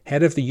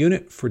 head of the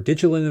Unit for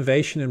Digital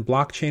Innovation and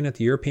Blockchain at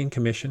the European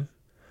Commission,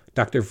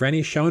 Dr.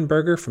 Vreni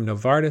Schoenberger from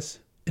Novartis,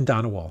 and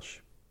Donna Walsh.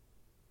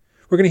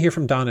 We're going to hear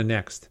from Donna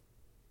next.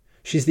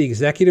 She's the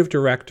Executive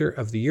Director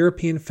of the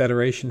European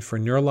Federation for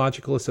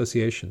Neurological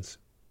Associations.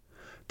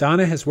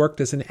 Donna has worked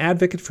as an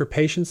advocate for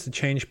patients to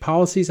change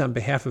policies on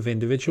behalf of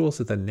individuals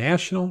at the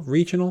national,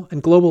 regional,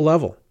 and global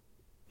level.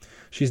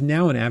 She's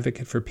now an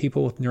advocate for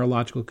people with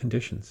neurological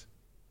conditions.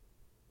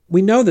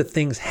 We know that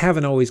things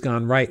haven't always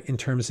gone right in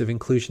terms of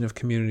inclusion of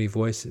community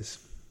voices.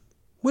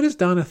 What does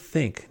Donna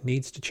think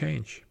needs to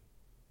change?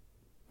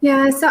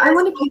 Yeah, so I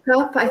want to pick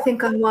up, I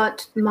think, on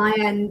what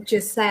Mayan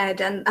just said,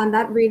 and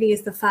that really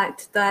is the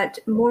fact that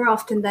more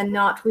often than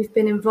not, we've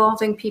been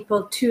involving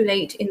people too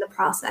late in the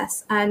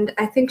process. And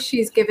I think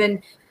she's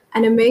given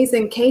an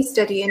amazing case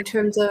study in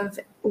terms of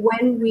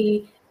when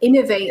we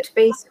innovate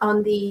based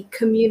on the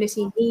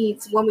community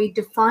needs, when we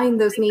define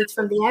those needs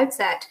from the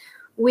outset,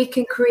 we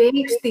can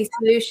create these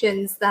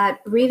solutions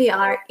that really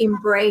are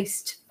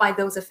embraced by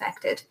those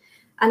affected.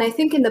 And I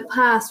think in the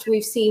past,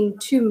 we've seen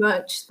too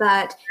much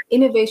that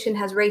innovation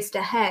has raced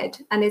ahead,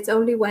 and it's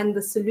only when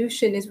the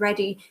solution is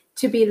ready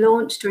to be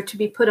launched or to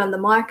be put on the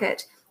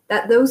market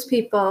that those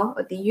people,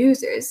 or the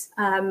users,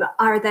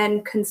 are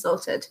then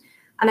consulted.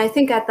 And I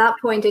think at that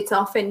point, it's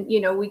often,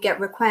 we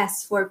get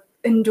requests for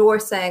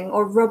endorsing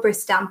or rubber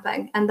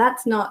stamping, and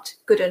that's not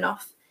good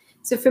enough.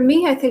 So for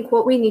me, I think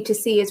what we need to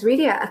see is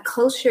really a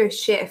culture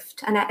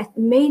shift and a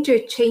major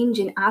change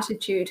in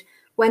attitude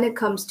when it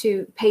comes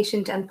to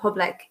patient and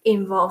public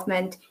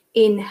involvement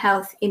in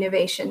health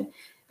innovation.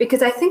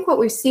 Because I think what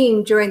we've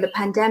seen during the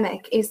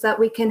pandemic is that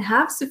we can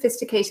have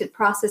sophisticated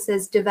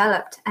processes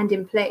developed and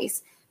in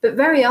place, but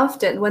very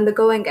often when the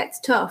going gets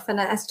tough, and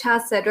as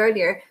Chaz said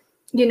earlier,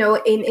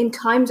 in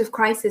times of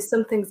crisis,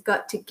 something's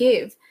got to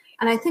give.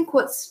 And I think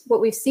what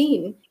we've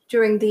seen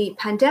during the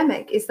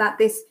pandemic is that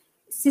this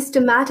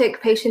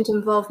systematic patient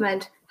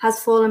involvement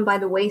has fallen by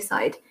the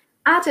wayside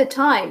at a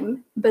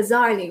time,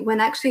 bizarrely, when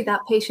actually that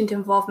patient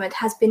involvement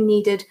has been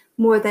needed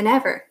more than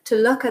ever to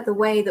look at the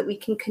way that we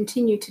can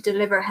continue to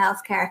deliver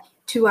healthcare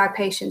to our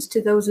patients,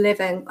 to those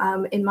living,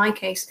 in my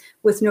case,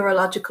 with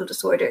neurological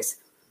disorders.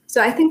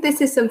 So I think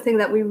this is something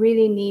that we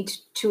really need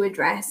to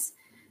address.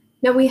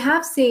 Now, we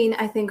have seen,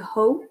 I think,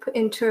 hope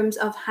in terms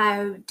of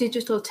how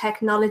digital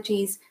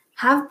technologies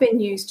have been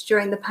used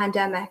during the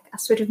pandemic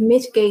as sort of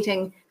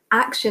mitigating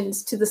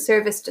actions to the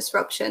service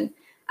disruption.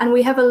 And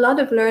we have a lot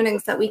of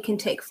learnings that we can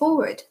take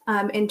forward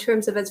in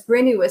terms of, as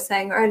Vreni was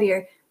saying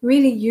earlier,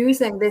 really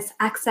using this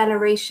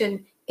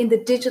acceleration in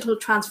the digital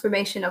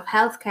transformation of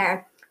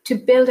healthcare to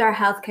build our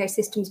healthcare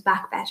systems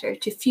back better,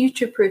 to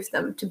future-proof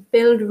them, to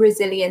build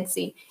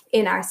resiliency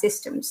in our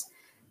systems.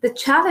 The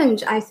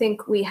challenge I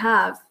think we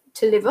have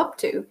to live up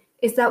to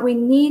is that we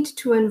need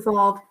to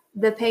involve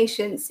the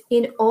patients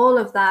in all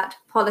of that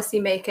policy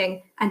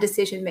making and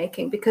decision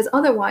making, because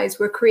otherwise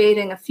we're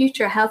creating a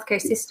future healthcare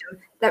system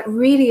that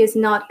really is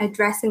not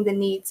addressing the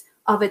needs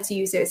of its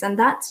users. And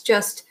that's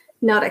just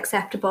not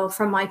acceptable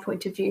from my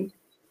point of view.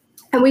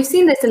 And we've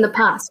seen this in the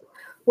past,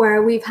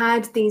 where we've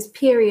had these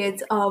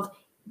periods of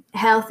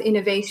health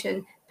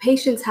innovation,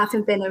 patients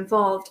haven't been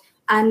involved,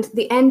 and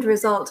the end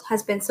result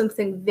has been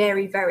something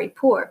very, very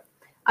poor.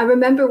 I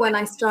remember when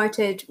I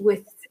started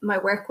with my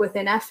work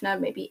within EFNA,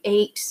 maybe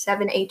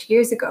 8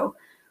 years ago,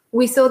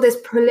 we saw this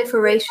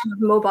proliferation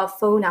of mobile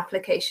phone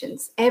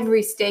applications.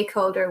 Every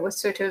stakeholder was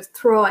sort of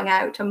throwing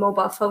out a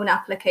mobile phone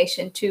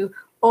application to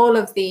all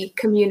of the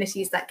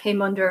communities that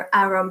came under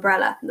our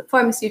umbrella. The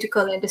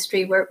pharmaceutical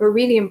industry were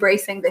really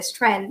embracing this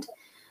trend.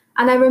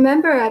 And I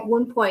remember at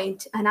one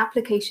point an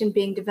application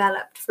being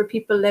developed for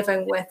people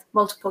living with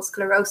multiple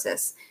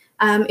sclerosis.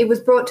 It was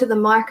brought to the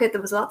market.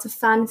 There was lots of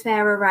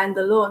fanfare around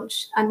the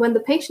launch. And when the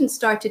patients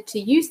started to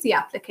use the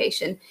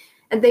application,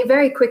 and they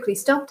very quickly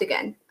stopped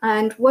again.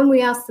 And when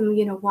we asked them,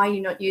 why are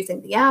you not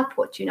using the app?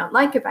 What do you not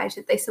like about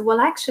it? They said,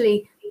 well,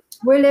 actually,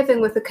 we're living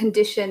with a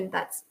condition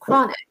that's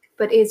chronic,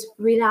 but is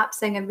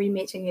relapsing and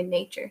remitting in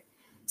nature.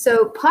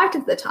 So part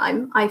of the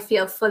time I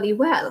feel fully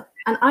well,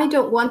 and I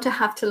don't want to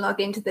have to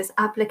log into this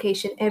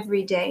application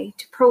every day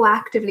to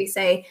proactively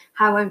say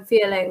how I'm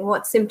feeling,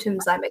 what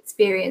symptoms I'm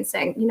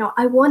experiencing.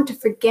 I want to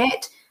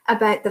forget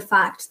about the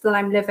fact that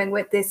I'm living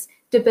with this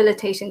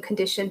debilitating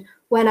condition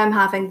when I'm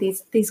having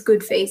these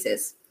good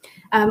phases.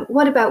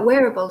 What about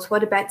wearables?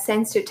 What about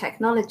sensor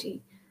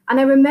technology? And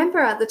I remember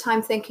at the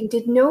time thinking,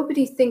 did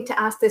nobody think to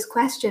ask this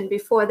question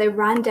before they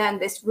ran down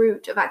this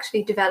route of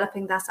actually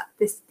developing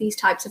these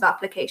types of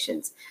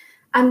applications?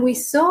 And we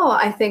saw,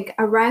 I think,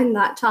 around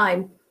that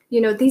time,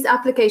 these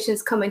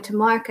applications coming to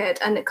market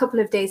and a couple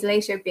of days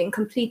later being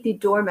completely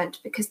dormant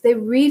because they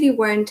really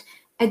weren't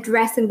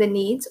addressing the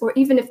needs, or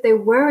even if they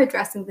were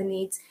addressing the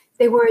needs,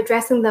 they were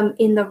addressing them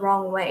in the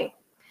wrong way.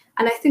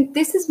 And I think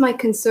this is my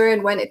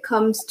concern when it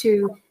comes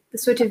to the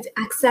sort of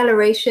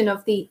acceleration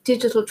of the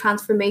digital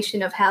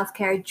transformation of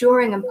healthcare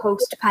during and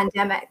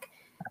post-pandemic.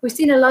 We've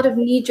seen a lot of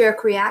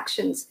knee-jerk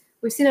reactions.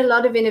 We've seen a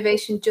lot of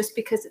innovation just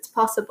because it's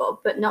possible,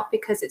 but not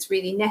because it's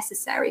really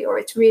necessary or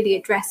it's really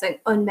addressing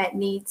unmet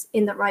needs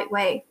in the right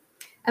way.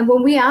 And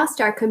when we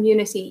asked our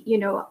community,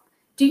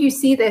 do you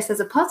see this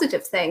as a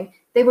positive thing?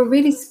 They were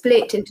really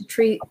split into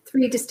three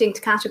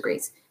distinct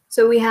categories.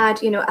 So we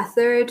had, a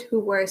third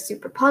who were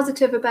super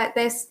positive about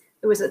this.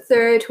 There was a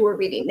third who were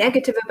really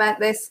negative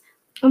about this.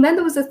 And then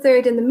there was a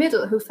third in the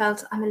middle who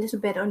felt, I'm a little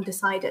bit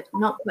undecided,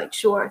 not quite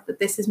sure that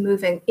this is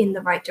moving in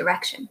the right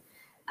direction.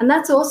 And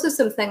that's also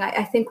something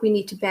I think we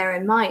need to bear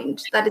in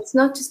mind, that it's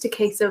not just a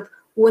case of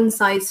one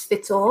size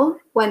fits all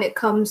when it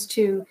comes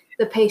to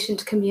the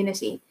patient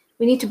community.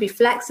 We need to be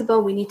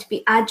flexible, we need to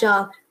be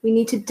agile, we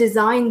need to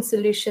design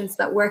solutions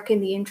that work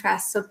in the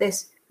interests of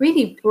this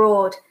really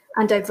broad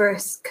and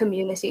diverse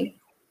community.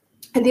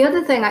 And the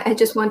other thing I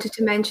just wanted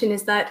to mention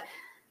is that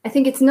I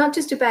think it's not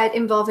just about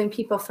involving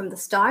people from the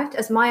start.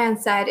 As Mayan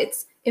said,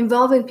 it's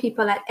involving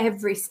people at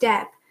every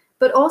step,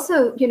 but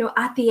also,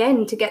 at the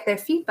end to get their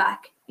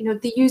feedback,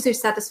 the user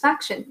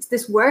satisfaction. Is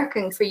this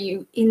working for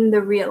you in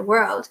the real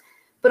world?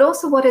 But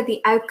also, what are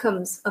the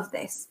outcomes of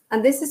this?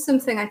 And this is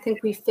something I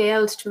think we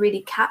failed to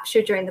really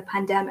capture during the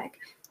pandemic.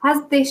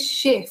 Has this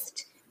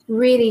shift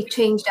really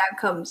changed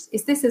outcomes?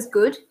 Is this as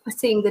good as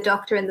seeing the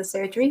doctor in the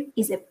surgery?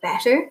 Is it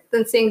better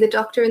than seeing the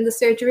doctor in the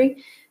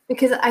surgery?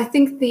 Because I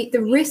think the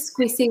risk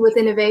we see with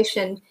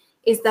innovation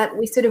is that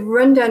we sort of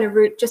run down a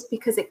route just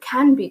because it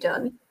can be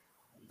done,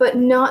 but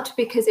not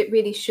because it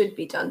really should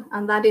be done.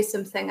 And that is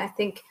something I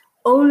think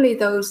only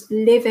those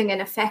living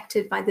and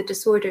affected by the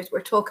disorders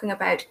we're talking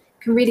about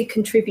can really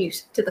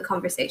contribute to the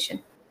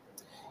conversation.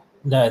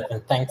 No,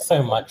 and thanks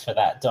so much for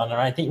that, Donna.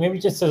 I think maybe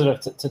just sort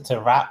of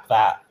to wrap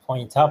that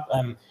point up,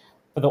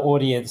 for the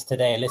audience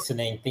today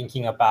listening,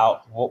 thinking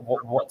about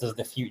what does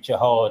the future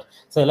hold.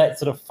 So let's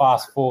sort of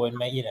fast forward,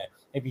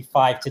 maybe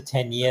 5 to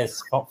 10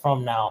 years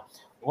from now.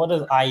 What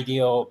does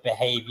ideal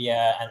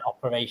behavior and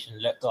operation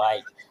look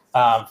like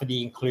for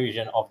the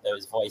inclusion of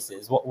those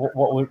voices?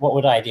 What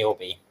would ideal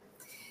be?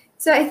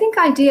 So I think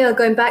ideal,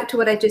 going back to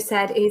what I just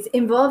said, is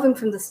involving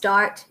from the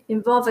start,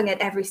 involving at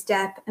every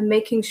step, and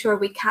making sure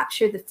we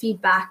capture the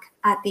feedback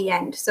at the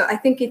end. So I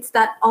think it's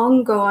that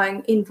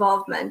ongoing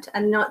involvement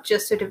and not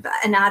just sort of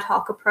an ad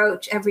hoc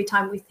approach every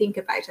time we think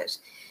about it.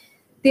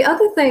 The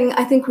other thing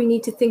I think we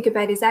need to think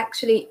about is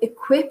actually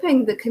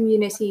equipping the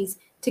communities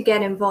to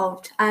get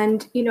involved.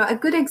 And, a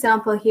good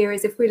example here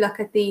is if we look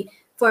at the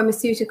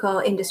pharmaceutical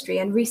industry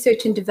and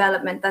research and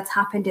development that's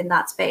happened in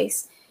that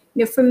space.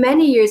 For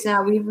many years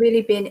now, we've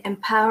really been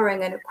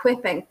empowering and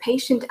equipping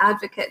patient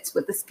advocates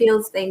with the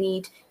skills they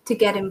need to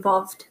get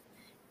involved.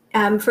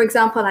 For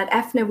example, at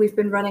EFNA, we've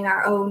been running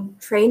our own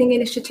training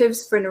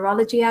initiatives for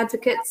neurology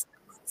advocates.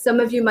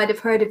 Some of you might have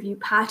heard of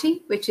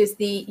EUPATI, which is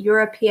the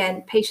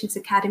European Patients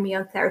Academy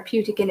on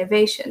Therapeutic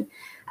Innovation.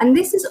 And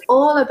this is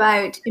all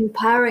about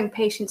empowering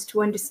patients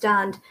to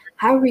understand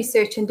how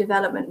research and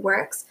development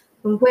works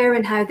and where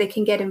and how they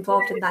can get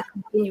involved in that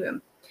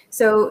continuum.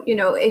 So,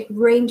 it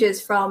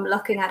ranges from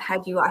looking at how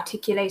do you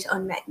articulate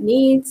unmet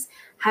needs,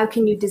 how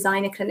can you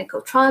design a clinical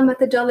trial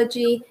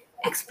methodology,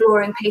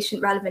 exploring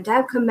patient-relevant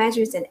outcome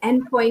measures and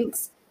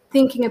endpoints,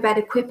 thinking about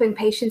equipping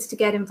patients to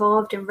get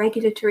involved in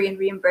regulatory and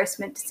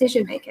reimbursement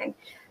decision-making.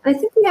 And I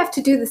think we have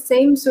to do the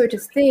same sort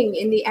of thing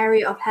in the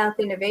area of health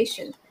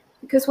innovation,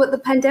 because what the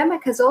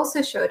pandemic has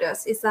also showed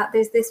us is that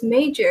there's this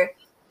major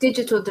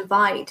digital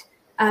divide,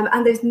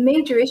 and there's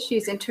major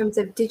issues in terms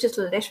of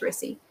digital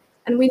literacy.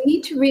 And we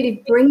need to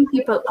really bring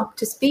people up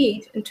to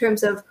speed in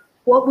terms of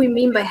what we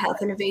mean by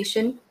health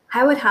innovation,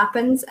 how it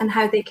happens, and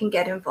how they can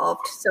get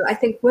involved. So I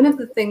think one of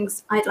the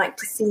things I'd like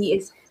to see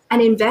is an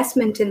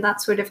investment in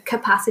that sort of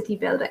capacity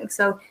building.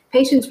 So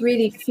patients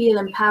really feel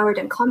empowered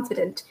and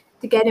confident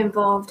to get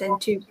involved and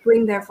to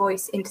bring their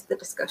voice into the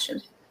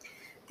discussion.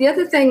 The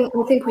other thing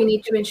I think we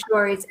need to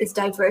ensure is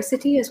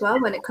diversity as well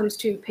when it comes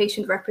to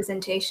patient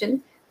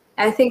representation.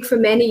 I think for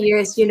many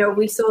years,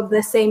 we saw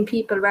the same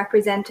people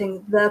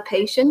representing the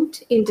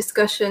patient in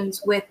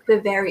discussions with the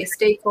various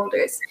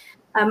stakeholders.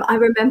 I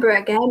remember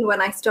again,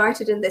 when I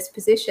started in this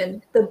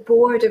position, the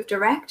board of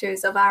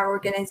directors of our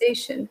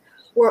organization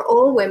were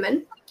all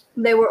women.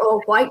 They were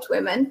all white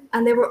women,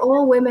 and they were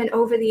all women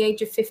over the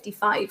age of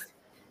 55.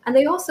 And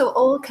they also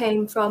all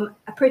came from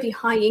a pretty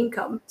high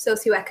income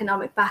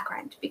socioeconomic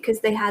background because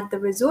they had the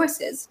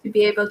resources to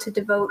be able to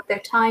devote their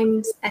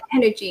times and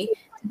energy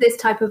this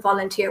type of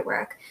volunteer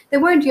work. They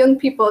weren't young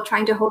people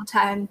trying to hold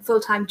down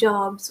full-time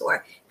jobs,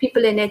 or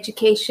people in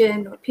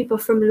education, or people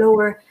from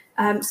lower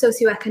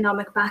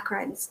socioeconomic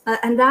backgrounds.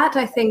 And that,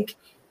 I think,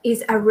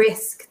 is a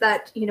risk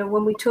that,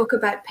 when we talk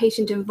about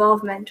patient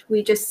involvement,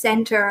 we just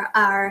center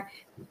our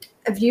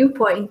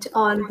viewpoint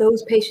on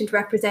those patient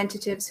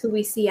representatives who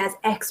we see as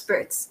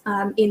experts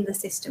in the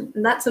system.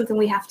 And that's something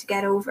we have to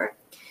get over.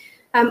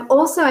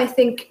 Also, I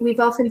think we've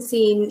often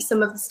seen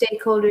some of the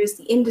stakeholders,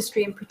 the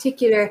industry in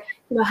particular,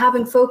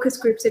 having focus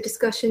groups or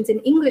discussions in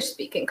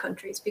English-speaking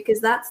countries, because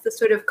that's the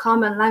sort of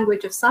common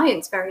language of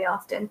science very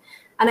often.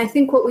 And I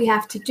think what we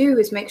have to do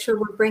is make sure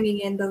we're bringing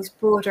in those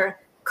broader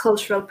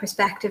cultural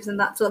perspectives, and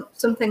that's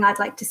something I'd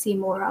like to see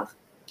more of.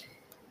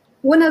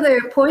 One other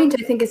point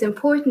I think is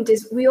important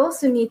is we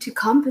also need to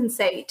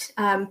compensate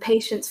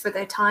patients for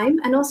their time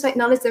and also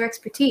acknowledge their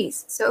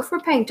expertise. So if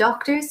we're paying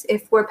doctors,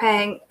 if we're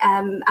paying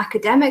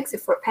academics,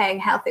 if we're paying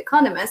health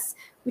economists,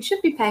 we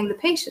should be paying the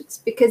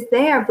patients, because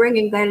they are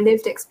bringing their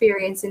lived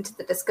experience into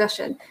the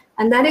discussion.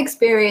 And that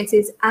experience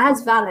is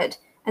as valid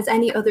as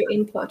any other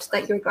input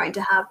that you're going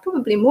to have,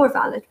 probably more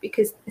valid,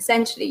 because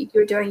essentially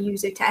you're doing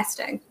user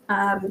testing.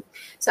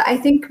 So I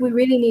think we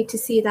really need to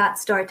see that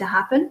start to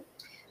happen.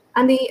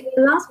 And the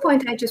last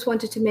point I just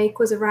wanted to make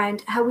was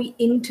around how we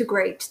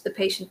integrate the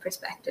patient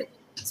perspective.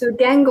 So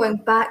again, going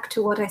back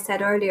to what I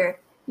said earlier,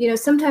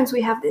 sometimes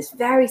we have this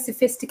very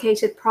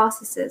sophisticated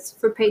processes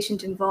for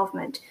patient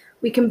involvement.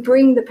 We can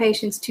bring the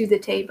patients to the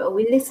table.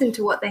 We listen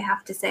to what they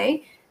have to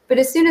say. But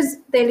as soon as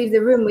they leave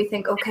the room, we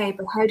think, okay,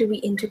 but how do we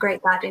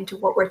integrate that into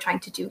what we're trying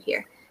to do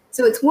here?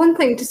 So it's one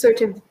thing to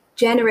sort of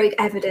generate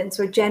evidence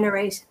or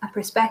generate a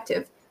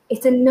perspective.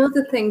 It's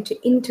another thing to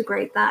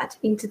integrate that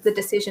into the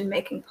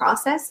decision-making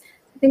process.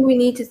 I think we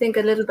need to think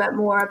a little bit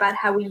more about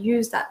how we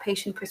use that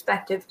patient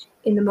perspective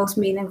in the most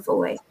meaningful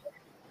way.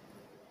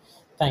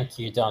 Thank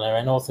you, Donna,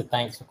 and also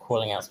thanks for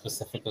calling out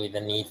specifically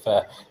the need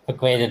for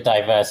greater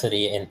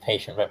diversity in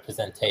patient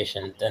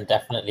representation, and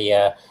definitely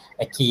a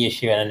key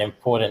issue and an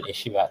important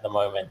issue at the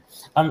moment.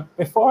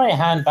 Before I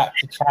hand back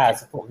to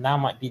Chaz, I thought now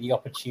might be the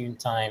opportune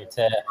time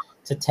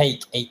to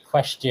take a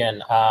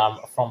question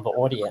from the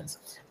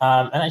audience.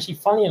 And actually,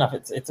 funnily enough,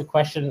 it's a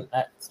question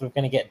that's sort of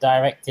going to get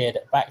directed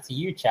back to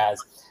you, Chaz.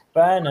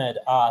 Bernard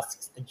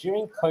asks,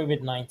 during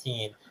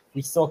COVID-19,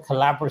 we saw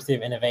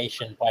collaborative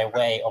innovation by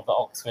way of the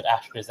Oxford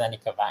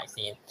AstraZeneca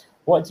vaccine.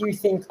 What do you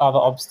think are the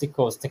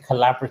obstacles to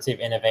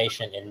collaborative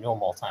innovation in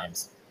normal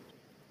times?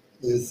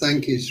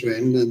 Thank you,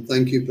 Sren, and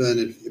thank you,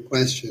 Bernard, for the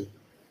question.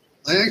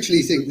 I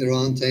actually think there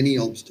aren't any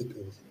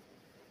obstacles.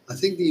 I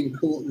think the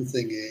important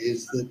thing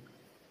is that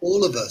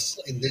all of us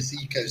in this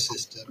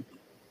ecosystem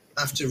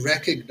have to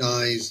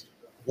recognize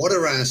what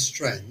are our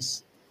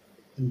strengths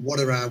and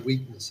what are our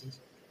weaknesses.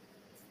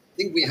 I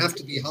think we have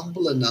to be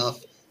humble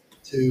enough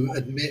to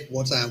admit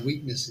what our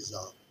weaknesses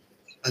are.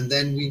 And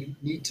then we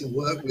need to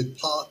work with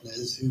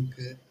partners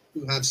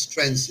who have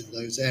strengths in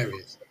those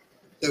areas.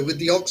 So with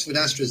the Oxford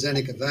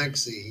AstraZeneca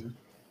vaccine,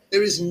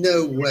 there is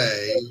no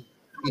way,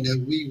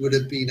 we would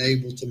have been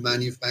able to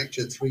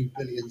manufacture 3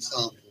 billion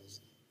samples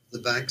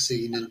of the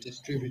vaccine and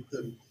distribute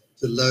them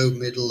to low,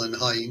 middle, and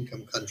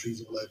high-income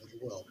countries all over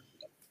the world.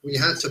 We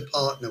had to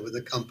partner with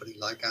a company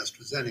like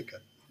AstraZeneca.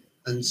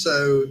 And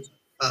so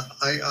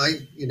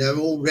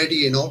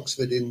already in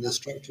Oxford in the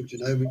Structural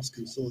Genomics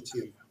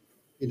Consortium,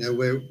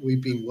 where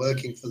we've been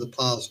working for the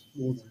past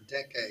more than a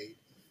decade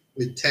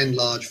with 10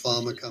 large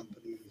pharma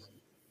companies,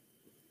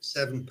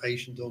 7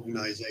 patient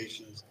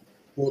organizations,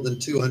 more than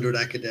 200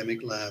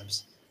 academic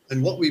labs.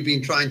 And what we've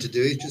been trying to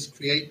do is just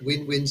create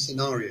win-win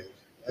scenarios.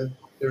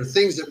 There are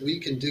things that we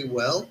can do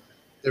well.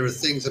 There are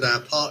things that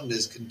our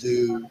partners can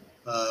do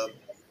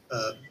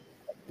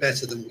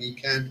better than we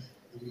can.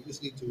 And we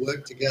just need to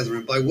work together.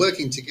 And by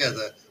working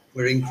together,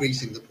 we're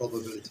increasing the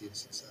probability of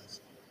success.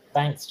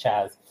 Thanks,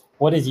 Chaz.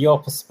 What is your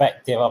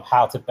perspective of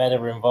how to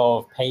better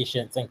involve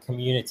patients and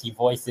community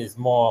voices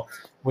more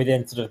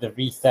within sort of the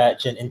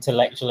research and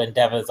intellectual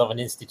endeavors of an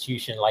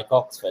institution like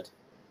Oxford?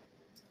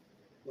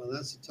 Well,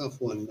 that's a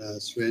tough one,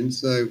 Sven.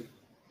 So,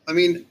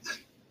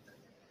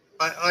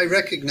 I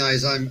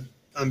recognize I'm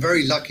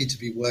very lucky to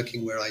be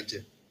working where I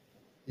do.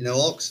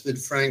 Oxford,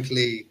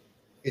 frankly,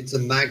 it's a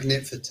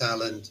magnet for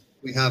talent.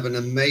 We have an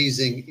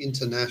amazing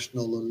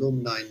international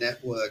alumni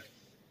network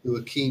who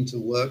are keen to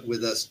work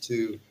with us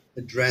to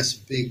address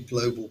big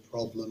global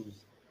problems.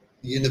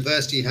 The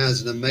university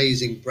has an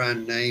amazing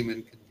brand name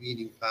and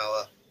convening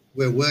power.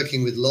 We're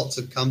working with lots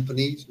of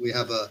companies. We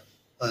have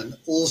an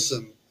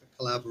awesome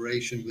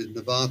collaboration with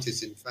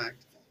Novartis, in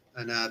fact,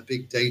 and our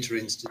Big Data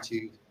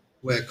Institute,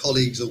 where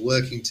colleagues are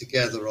working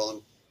together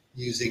on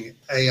using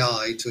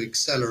AI to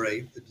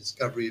accelerate the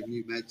discovery of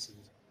new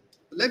medicines.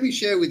 But let me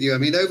share with you,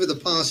 over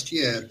the past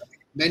year,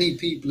 many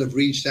people have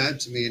reached out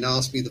to me and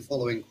asked me the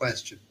following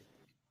question.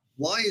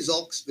 Why is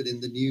Oxford in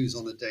the news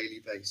on a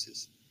daily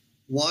basis?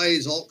 Why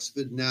is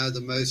Oxford now the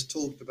most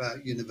talked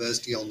about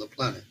university on the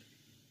planet?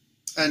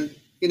 And,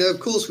 of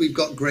course, we've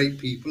got great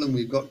people and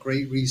we've got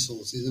great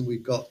resources and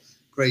we've got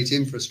great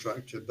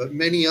infrastructure, but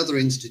many other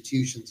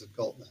institutions have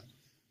got that.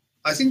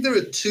 I think there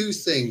are two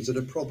things that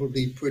are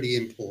probably pretty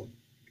important.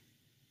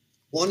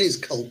 One is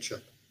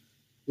culture.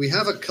 We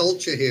have a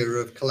culture here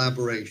of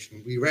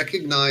collaboration. We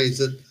recognize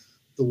that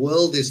the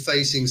world is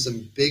facing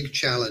some big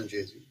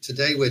challenges.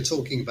 Today we're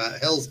talking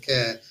about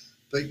healthcare,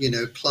 but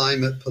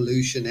climate,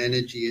 pollution,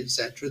 energy,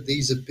 etc.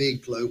 These are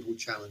big global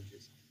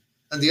challenges.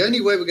 And the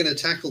only way we're going to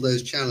tackle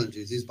those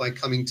challenges is by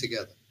coming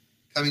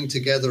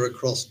together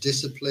across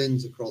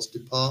disciplines, across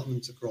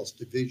departments, across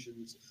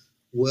divisions,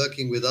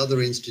 working with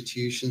other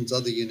institutions,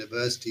 other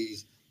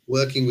universities,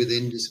 working with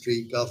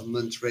industry,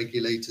 governments,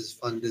 regulators,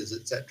 funders,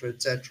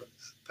 etc.,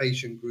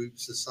 patient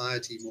groups,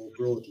 society more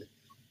broadly.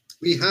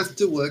 We have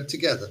to work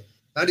together.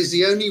 That is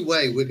the only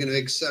way we're going to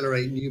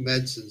accelerate new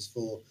medicines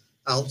for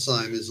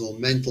Alzheimer's or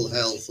mental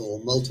health or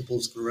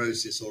multiple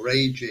sclerosis or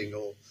aging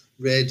or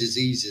rare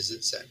diseases,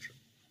 etc.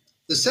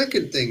 The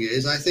second thing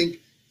is, I think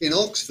in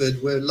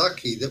Oxford, we're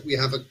lucky that we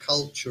have a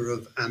culture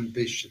of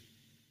ambition.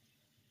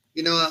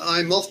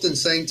 I'm often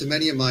saying to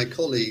many of my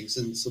colleagues,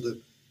 and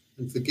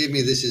forgive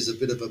me, this is a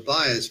bit of a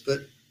bias,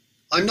 but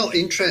I'm not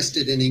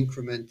interested in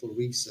incremental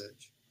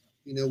research.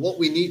 What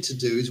we need to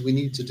do is we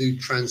need to do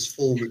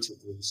transformative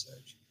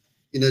research,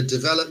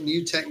 develop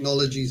new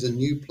technologies and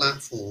new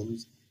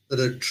platforms that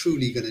are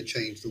truly going to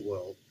change the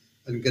world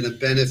and going to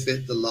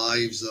benefit the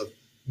lives of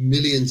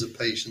millions of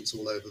patients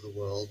all over the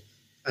world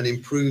and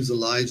improve the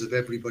lives of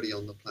everybody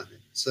on the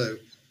planet. So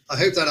I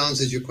hope that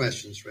answers your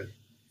question, Srin.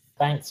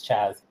 Thanks,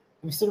 Chaz.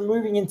 We're sort of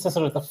moving into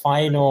sort of the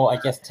final,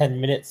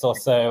 10 minutes or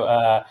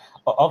so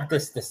of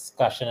this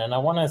discussion. And I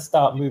want to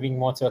start moving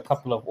more to a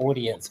couple of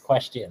audience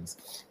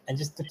questions and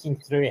just looking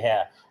through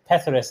here.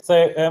 Petrus,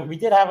 so we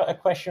did have a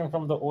question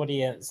from the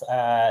audience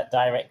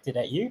directed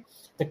at you.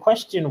 The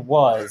question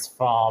was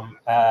from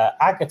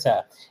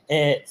Agatha.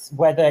 It's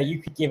whether you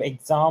could give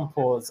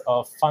examples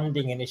of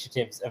funding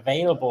initiatives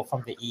available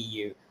from the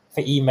EU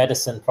for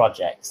e-medicine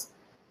projects.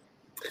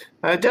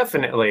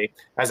 Definitely.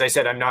 As I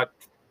said, I'm not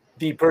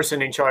the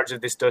person in charge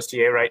of this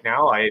dossier right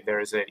now.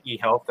 There's an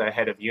eHealth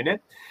head of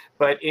unit.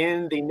 But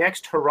in the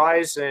next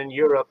Horizon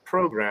Europe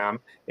program,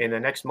 in the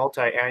next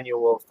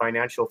multi-annual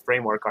financial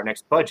framework, our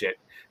next budget,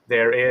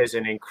 there is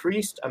an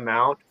increased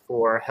amount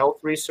for health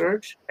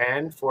research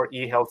and for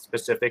eHealth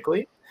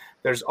specifically.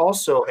 There's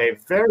also a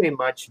very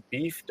much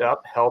beefed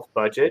up health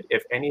budget.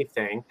 If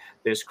anything,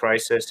 this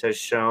crisis has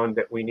shown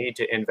that we need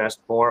to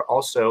invest more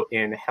also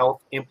in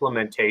health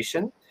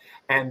implementation.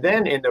 And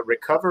then in the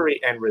Recovery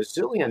and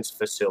Resilience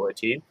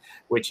Facility,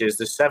 which is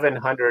the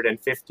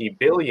 $750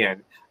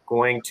 billion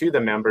going to the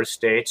member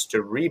states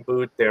to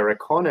reboot their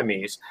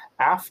economies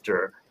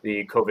after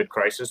the COVID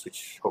crisis,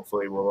 which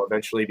hopefully will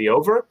eventually be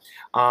over.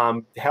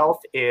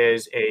 Health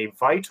is a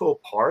vital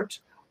part,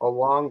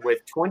 along with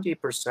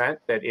 20%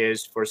 that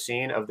is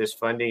foreseen of this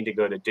funding to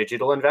go to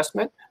digital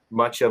investment,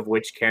 much of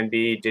which can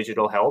be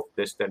digital health.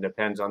 This then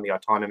depends on the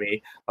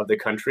autonomy of the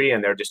country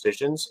and their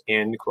decisions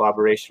in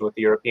collaboration with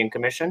the European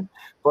Commission,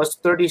 plus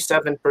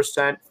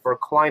 37% for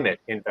climate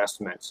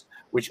investments,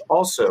 which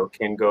also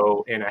can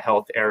go in a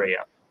health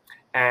area.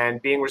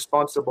 And being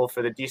responsible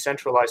for the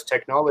decentralized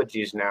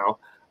technologies now,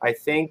 I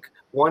think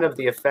one of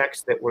the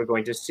effects that we're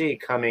going to see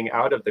coming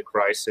out of the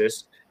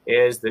crisis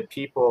is that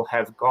people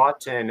have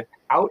gotten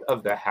out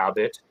of the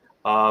habit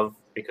of,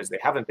 because they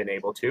haven't been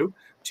able to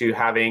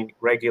having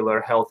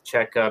regular health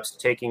checkups,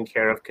 taking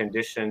care of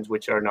conditions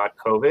which are not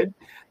COVID.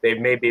 They've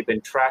maybe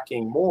been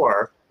tracking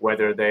more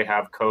whether they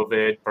have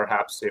COVID,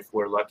 perhaps if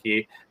we're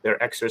lucky,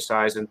 their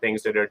exercise and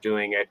things that are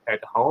doing it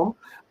at home.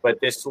 But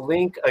this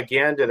link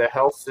again to the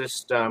health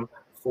system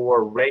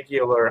for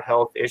regular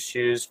health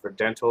issues, for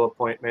dental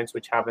appointments,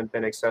 which haven't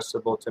been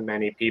accessible to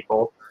many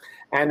people.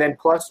 And then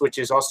plus, which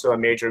is also a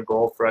major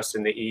goal for us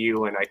in the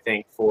EU, and I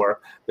think for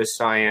the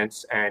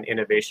science and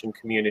innovation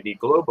community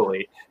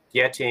globally,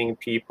 getting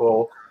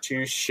people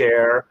to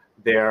share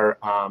their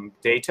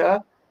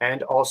data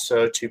and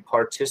also to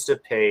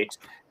participate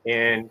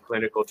in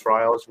clinical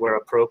trials where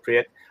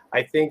appropriate.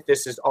 I think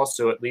this is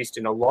also, at least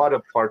in a lot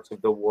of parts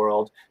of the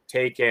world,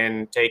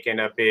 taken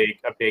a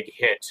big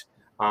hit.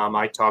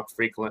 I talk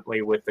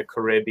frequently with the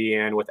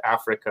Caribbean, with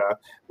Africa,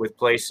 with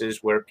places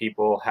where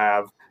people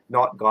have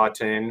not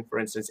gotten, for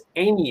instance,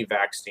 any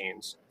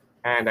vaccines.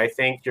 And I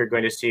think you're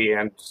going to see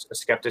a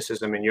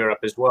skepticism in Europe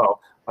as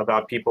well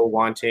about people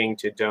wanting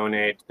to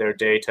donate their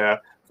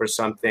data for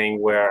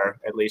something where,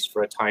 at least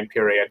for a time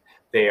period,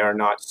 they are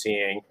not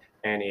seeing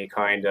any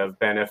kind of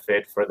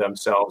benefit for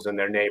themselves and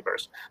their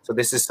neighbors. So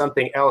this is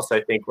something else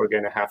I think we're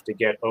going to have to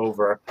get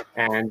over,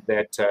 and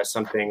that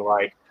something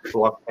like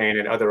blockchain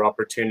and other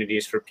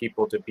opportunities for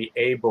people to be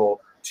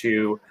able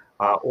to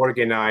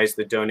organize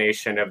the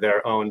donation of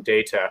their own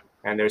data.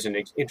 And there's an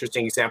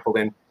interesting example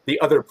in the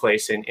other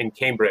place in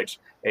Cambridge,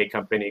 a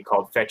company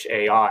called Fetch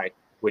AI,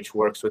 which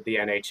works with the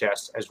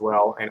NHS as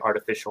well and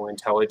artificial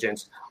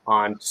intelligence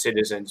on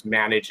citizens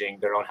managing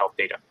their own health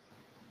data.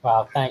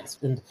 Wow, thanks.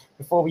 And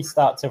before we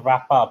start to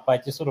wrap up, I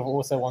just sort of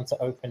also want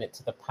to open it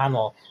to the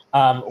panel,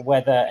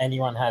 whether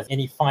anyone has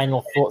any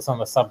final thoughts on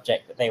the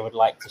subject that they would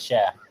like to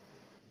share.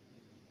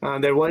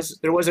 There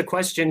was a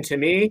question to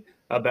me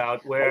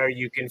about where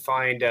you can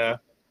find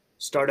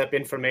startup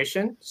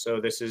information.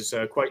 So this is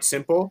quite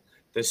simple.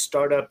 The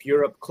Startup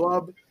Europe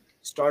Club,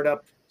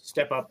 Startup,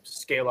 Step Up,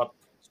 Scale Up,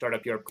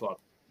 Startup Europe Club.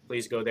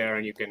 Please go there,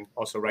 and you can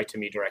also write to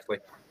me directly.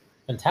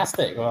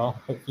 Fantastic.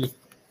 Well, hopefully,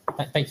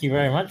 thank you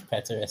very much,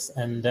 Petrus.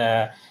 And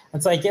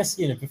so I guess,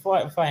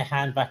 before I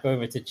hand back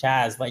over to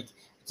Chaz,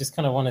 just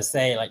kind of want to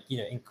say,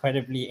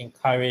 incredibly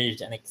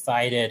encouraged and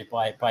excited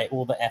by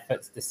all the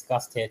efforts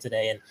discussed here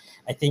today. And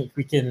I think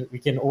we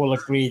can all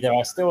agree there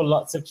are still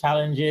lots of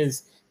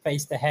challenges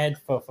faced ahead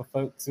for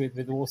folks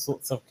with all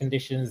sorts of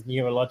conditions,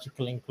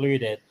 neurological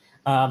included.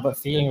 But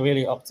feeling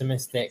really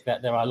optimistic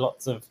that there are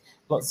lots of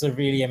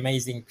really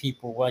amazing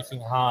people working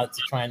hard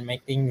to try and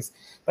make things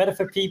better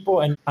for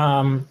people. And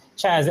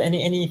Chaz,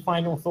 any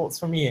final thoughts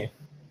from you?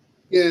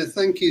 Yeah,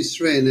 thank you,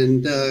 Srin,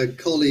 and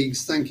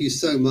colleagues, thank you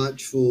so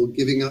much for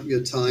giving up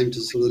your time to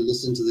sort of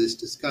listen to this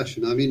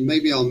discussion. I mean,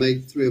 maybe I'll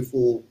make 3 or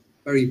 4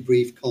 very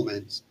brief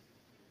comments.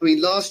 I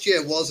mean, last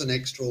year was an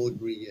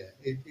extraordinary year.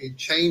 It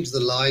changed the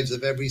lives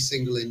of every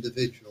single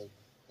individual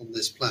on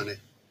this planet.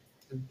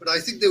 But I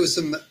think there were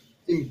some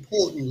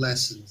important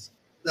lessons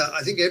that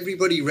I think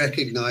everybody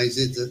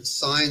recognizes that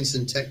science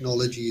and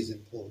technology is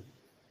important.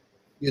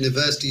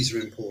 Universities are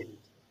important.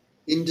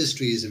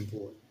 Industry is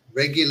important.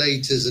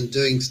 Regulators and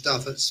doing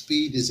stuff at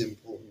speed is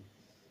important.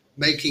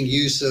 Making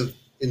use of,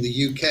 in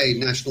the UK,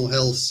 national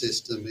health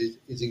system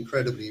is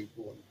incredibly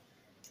important.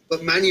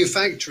 But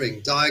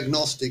manufacturing,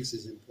 diagnostics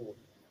is important.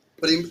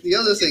 But the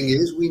other thing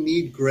is we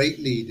need great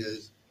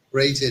leaders,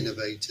 great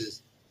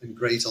innovators, and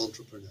great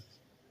entrepreneurs.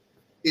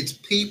 It's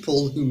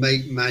people who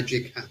make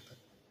magic happen.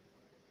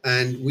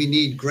 And we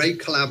need great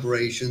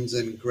collaborations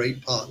and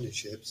great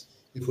partnerships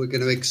if we're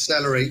going to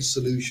accelerate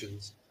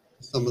solutions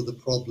to some of the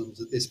problems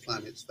that this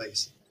planet's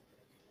facing.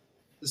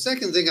 The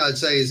second thing I'd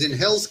say is in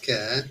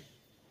healthcare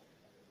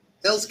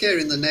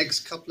in the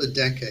next couple of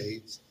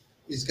decades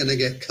is going to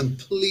get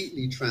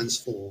completely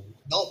transformed,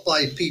 not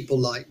by people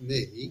like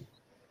me,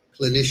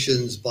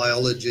 clinicians,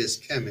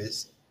 biologists,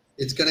 chemists.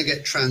 It's going to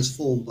get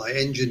transformed by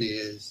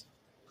engineers,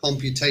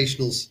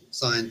 computational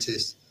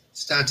scientists,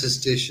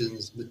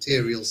 statisticians,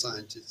 material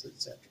scientists,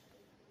 etc.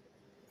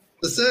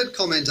 The third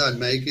comment I'd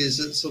make is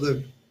that sort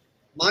of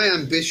my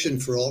ambition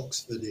for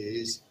Oxford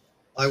is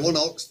I want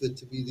Oxford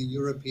to be the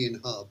European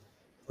hub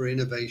for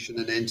innovation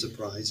and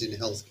enterprise in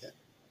healthcare.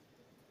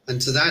 And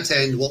to that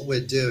end, what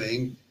we're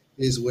doing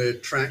is we're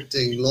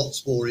attracting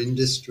lots more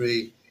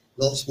industry,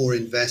 lots more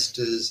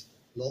investors,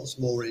 lots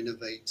more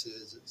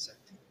innovators, etc.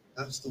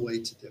 That's the way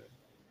to do it.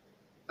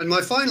 And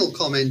my final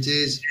comment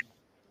is,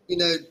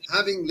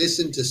 having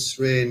listened to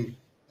Srin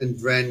and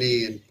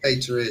Vreni and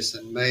Petrus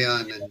and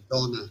Mayan and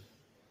Donna,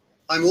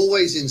 I'm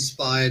always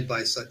inspired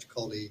by such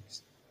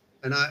colleagues.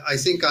 And I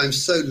think I'm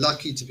so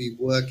lucky to be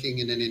working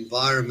in an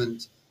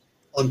environment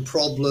on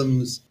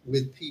problems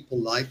with people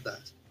like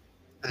that.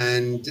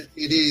 And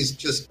it is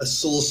just a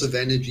source of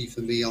energy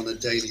for me on a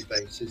daily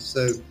basis.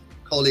 So,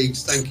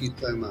 colleagues, thank you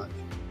so much.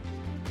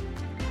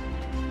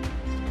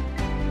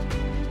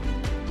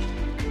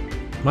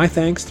 My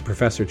thanks to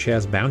Professor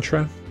Chaz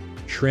Bountra,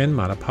 Srin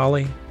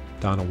Mattapalli,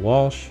 Donna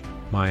Walsh,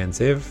 Mayan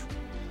Ziv,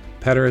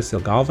 Petrus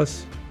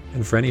Ilgalvis,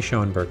 and Vreni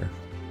Schoenberger.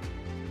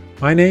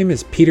 My name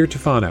is Peter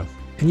Tufano,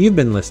 and you've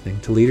been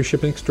listening to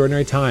Leadership in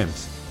Extraordinary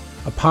Times,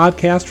 a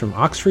podcast from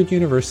Oxford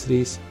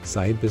University's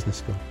Said Business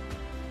School.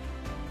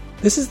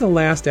 This is the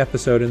last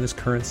episode in this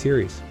current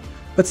series,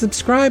 but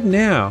subscribe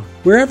now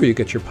wherever you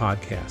get your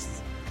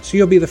podcasts, so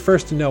you'll be the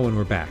first to know when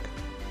we're back.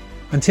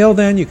 Until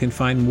then, you can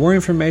find more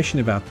information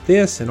about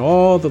this and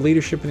all the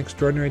Leadership in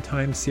Extraordinary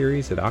Times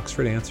series at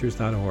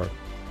oxfordanswers.org.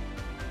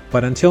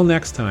 But until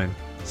next time,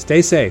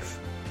 stay safe,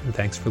 and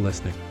thanks for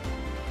listening.